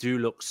 but we do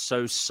look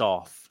so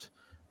soft.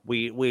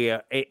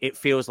 It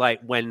feels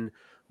like when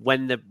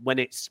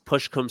it's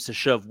push comes to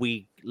shove,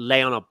 we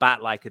lay on our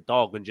back like a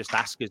dog and just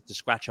ask us to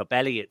scratch our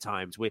belly at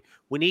times. We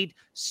need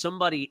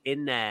somebody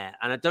in there,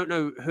 and I don't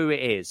know who it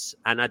is,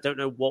 and I don't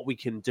know what we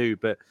can do,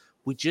 but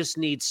we just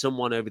need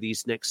someone over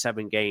these next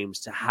 7 games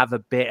to have a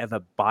bit of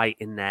a bite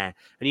in there.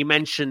 And you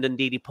mentioned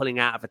Ndidi pulling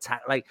out of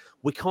attack. Like,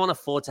 we can't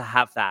afford to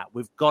have that.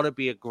 We've got to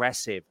be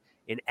aggressive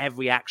in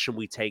every action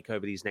we take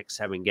over these next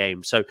 7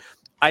 games. So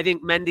I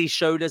think Mendy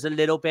showed us a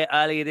little bit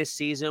earlier this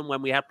season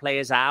when we had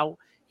players out.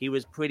 He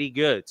was pretty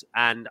good.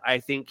 And I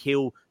think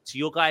to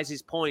your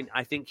guys' point,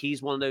 I think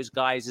he's one of those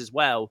guys as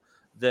well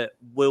that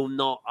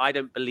I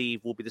don't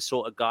believe will be the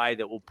sort of guy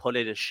that will pull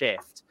in a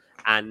shift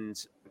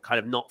and kind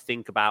of not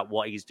think about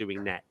what he's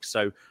doing next.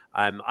 So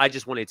I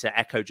just wanted to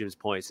echo Jim's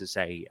points and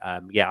say,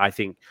 I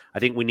think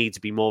we need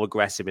to be more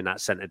aggressive in that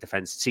centre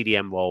defence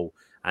CDM role,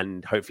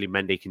 and hopefully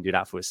Mendy can do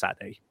that for us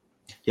Saturday.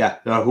 Yeah,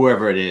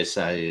 whoever it is,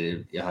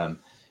 Samari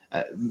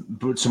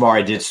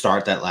did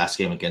start that last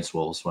game against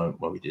Wolves when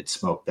we did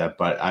smoke them,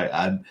 but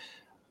I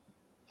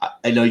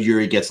know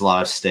Yuri gets a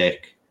lot of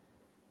stick,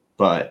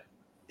 but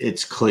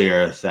it's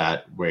clear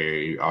that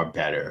we are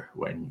better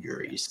when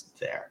Yuri's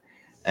there.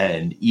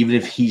 And even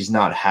if he's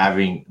not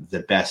having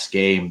the best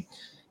game,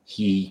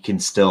 he can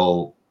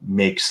still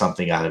make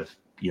something out of,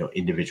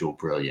 individual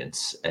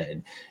brilliance.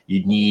 And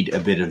you need a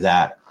bit of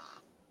that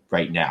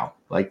right now.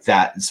 Like,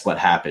 that's what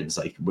happens.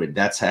 Like,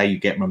 that's how you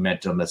get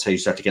momentum. That's how you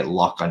start to get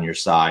luck on your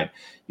side.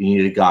 You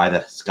need a guy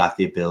that's got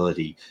the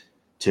ability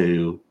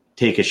to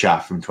take a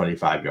shot from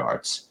 25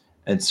 yards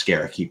and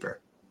scare a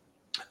keeper.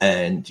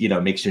 And,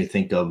 it makes me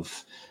think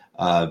of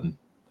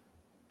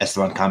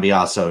Esteban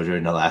Cambiaso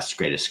during the last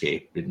Great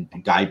Escape, and the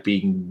guy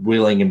being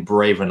willing and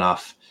brave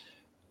enough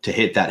to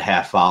hit that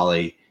half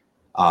volley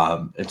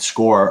and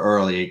score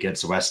early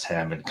against West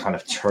Ham and kind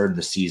of turn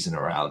the season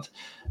around.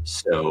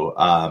 So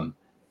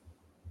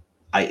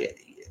I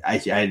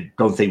I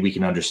don't think we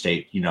can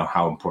understate,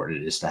 how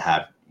important it is to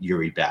have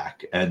Yuri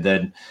back. And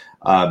then,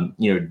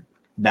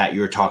 Matt,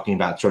 you were talking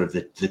about sort of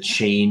the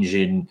change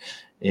in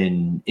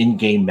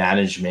in-game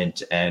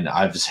management, and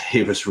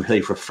it was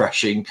really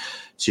refreshing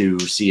to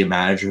see a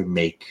manager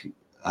make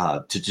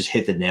to just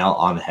hit the nail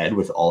on the head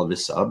with all of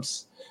his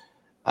subs.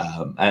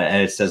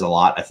 And it says a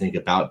lot, I think,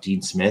 about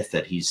Dean Smith,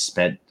 that he's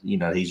spent,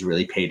 he's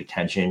really paid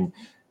attention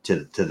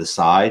to the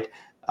side.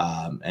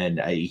 And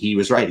he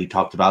was right. He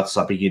talked about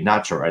subbing in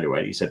Nacho right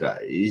away. He said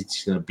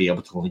he's going to be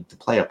able to link the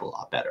play up a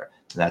lot better.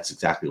 And that's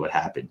exactly what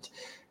happened.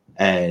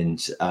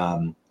 And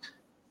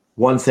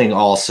one thing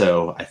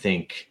also, I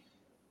think,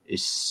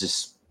 is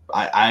just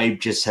I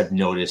just have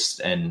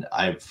noticed, and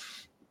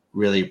I've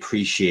really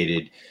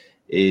appreciated,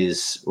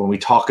 is when we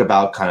talk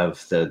about kind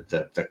of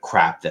the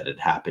crap that had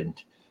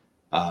happened,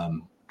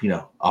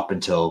 up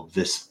until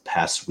this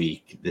past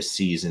week, this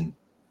season.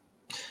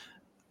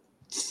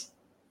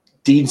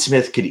 Dean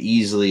Smith could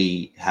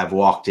easily have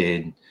walked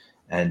in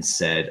and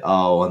said,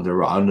 "Oh,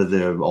 under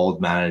the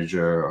old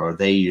manager, or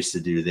they used to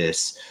do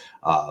this,"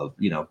 but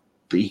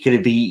he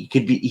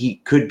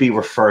could be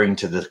referring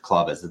to the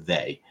club as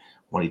they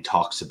when he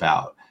talks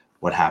about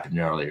what happened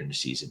earlier in the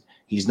season.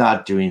 He's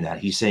not doing that.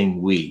 He's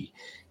saying we.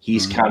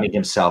 He's counting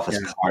himself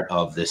as part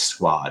of this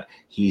squad.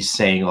 He's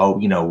saying,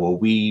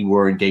 we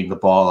weren't getting the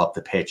ball up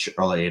the pitch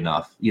early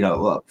enough,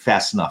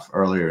 fast enough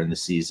earlier in the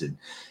season.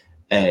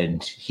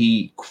 And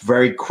he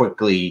very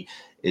quickly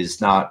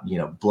is not,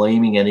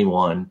 blaming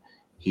anyone.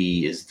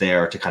 He is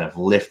there to kind of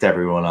lift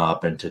everyone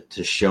up and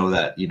to show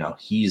that,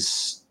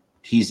 he's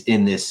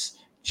in this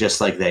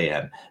just like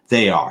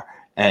they are.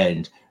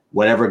 And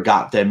whatever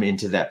got them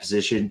into that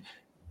position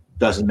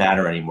doesn't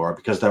matter anymore,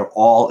 because they're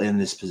all in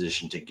this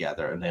position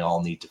together and they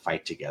all need to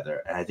fight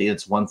together. And I think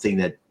it's one thing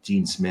that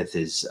Dean Smith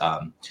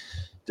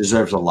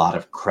deserves a lot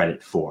of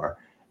credit for.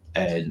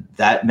 And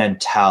that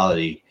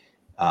mentality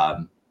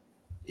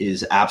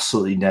is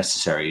absolutely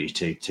necessary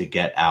to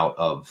get out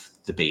of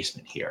the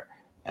basement here.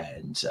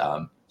 And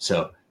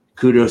so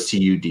kudos to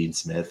you, Dean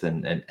Smith,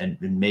 and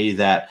may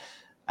that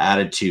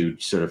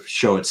attitude sort of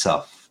show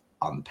itself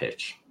on the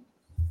pitch.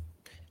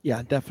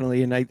 Yeah,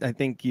 definitely. And I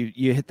think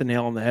you hit the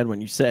nail on the head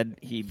when you said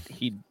he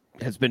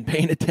has been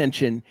paying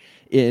attention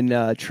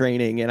in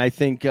training. And I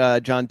think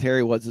John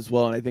Terry was as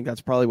well. And I think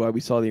that's probably why we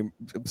saw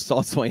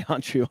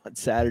Soyuncu on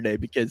Saturday,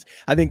 because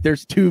I think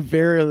there's two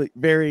very,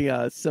 very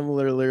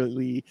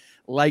similarly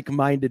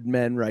like-minded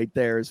men right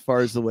there as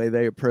far as the way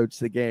they approach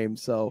the game.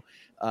 So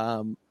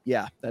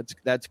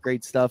that's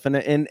great stuff.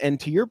 And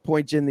to your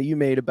point, Jim, that you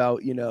made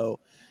about,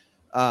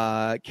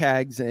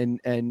 Cags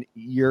and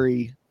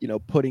Yuri,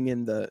 putting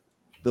in the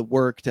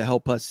work to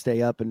help us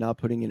stay up and not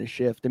putting in a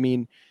shift. I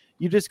mean,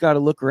 you just got to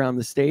look around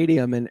the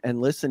stadium and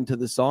listen to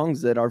the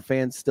songs that our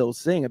fans still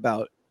sing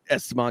about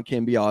Esteban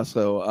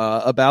Cambiaso,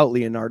 about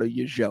Leonardo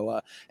Ulloa.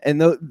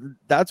 And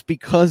that's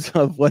because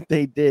of what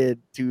they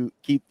did to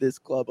keep this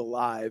club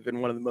alive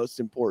in one of the most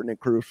important and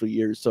crucial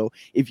years. So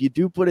if you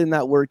do put in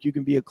that work, you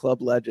can be a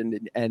club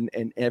legend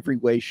in every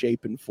way,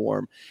 shape, and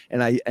form.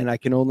 And I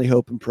can only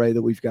hope and pray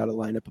that we've got a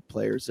lineup of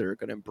players that are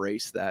going to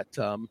embrace that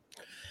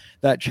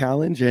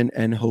challenge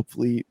and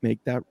hopefully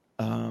make that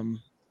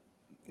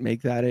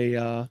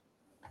a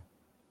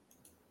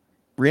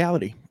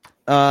reality.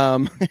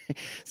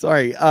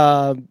 Sorry.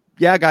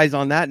 Yeah, guys,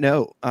 on that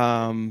note,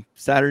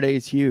 Saturday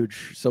is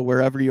huge. So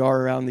wherever you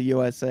are around the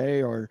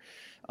USA or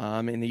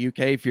in the UK,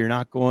 if you're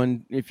not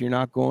going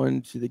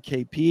to the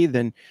KP,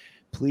 then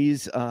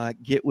please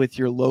get with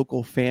your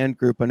local fan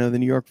group. I know the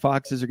New York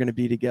Foxes are going to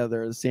be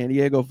together. The San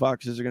Diego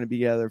Foxes are going to be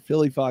together.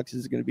 Philly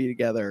Foxes are going to be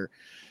together.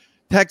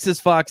 Texas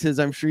Foxes,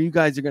 I'm sure you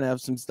guys are going to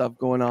have some stuff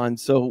going on.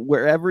 So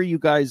wherever you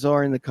guys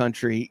are in the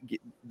country,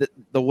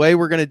 the way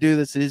we're going to do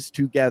this is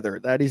together.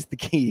 That is the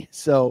key.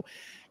 So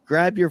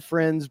grab your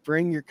friends,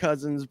 bring your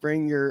cousins,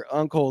 bring your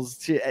uncles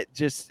to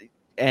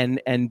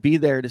and be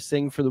there to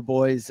sing for the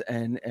boys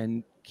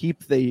and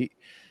keep the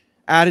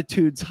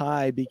attitudes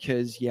high,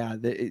 because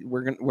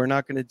we're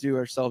not going to do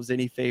ourselves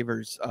any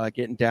favors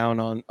getting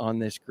down on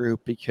this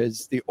group,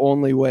 because the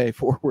only way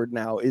forward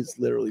now is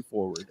literally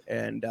forward.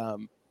 And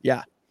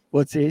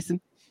what's Jason?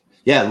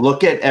 Yeah,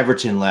 look at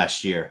Everton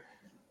last year,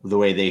 the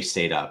way they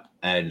stayed up,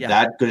 and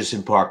that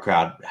Goodison Park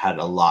crowd had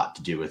a lot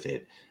to do with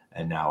it.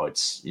 And now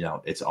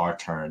it's our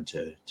turn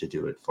to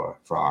do it for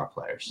our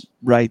players.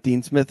 Right,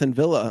 Dean Smith and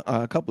Villa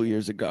a couple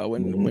years ago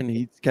when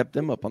he kept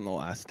them up on the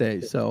last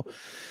day. So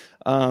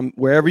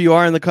wherever you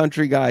are in the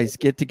country, guys,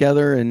 get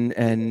together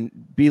and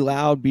be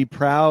loud, be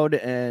proud,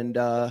 and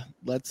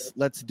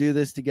let's do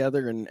this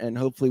together. And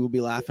hopefully we'll be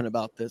laughing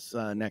about this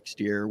next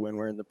year when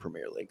we're in the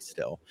Premier League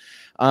still.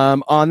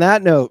 On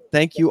that note,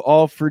 thank you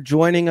all for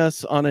joining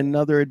us on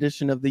another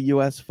edition of the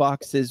US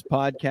Foxes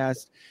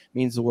podcast. It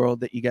means the world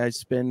that you guys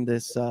spend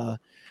this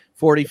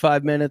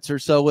 45 minutes or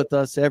so with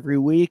us every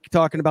week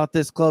talking about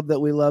this club that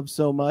we love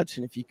so much.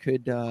 And if you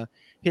could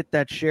hit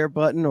that share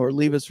button or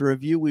leave us a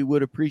review, we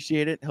would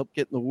appreciate it. Help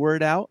getting the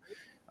word out.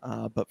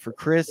 But for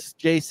Chris,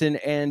 Jason,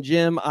 and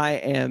Jim, I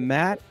am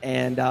Matt,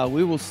 and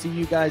we will see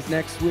you guys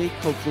next week,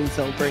 hopefully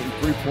celebrating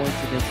 3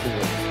 points against the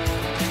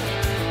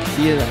Wolves.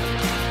 See you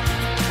then.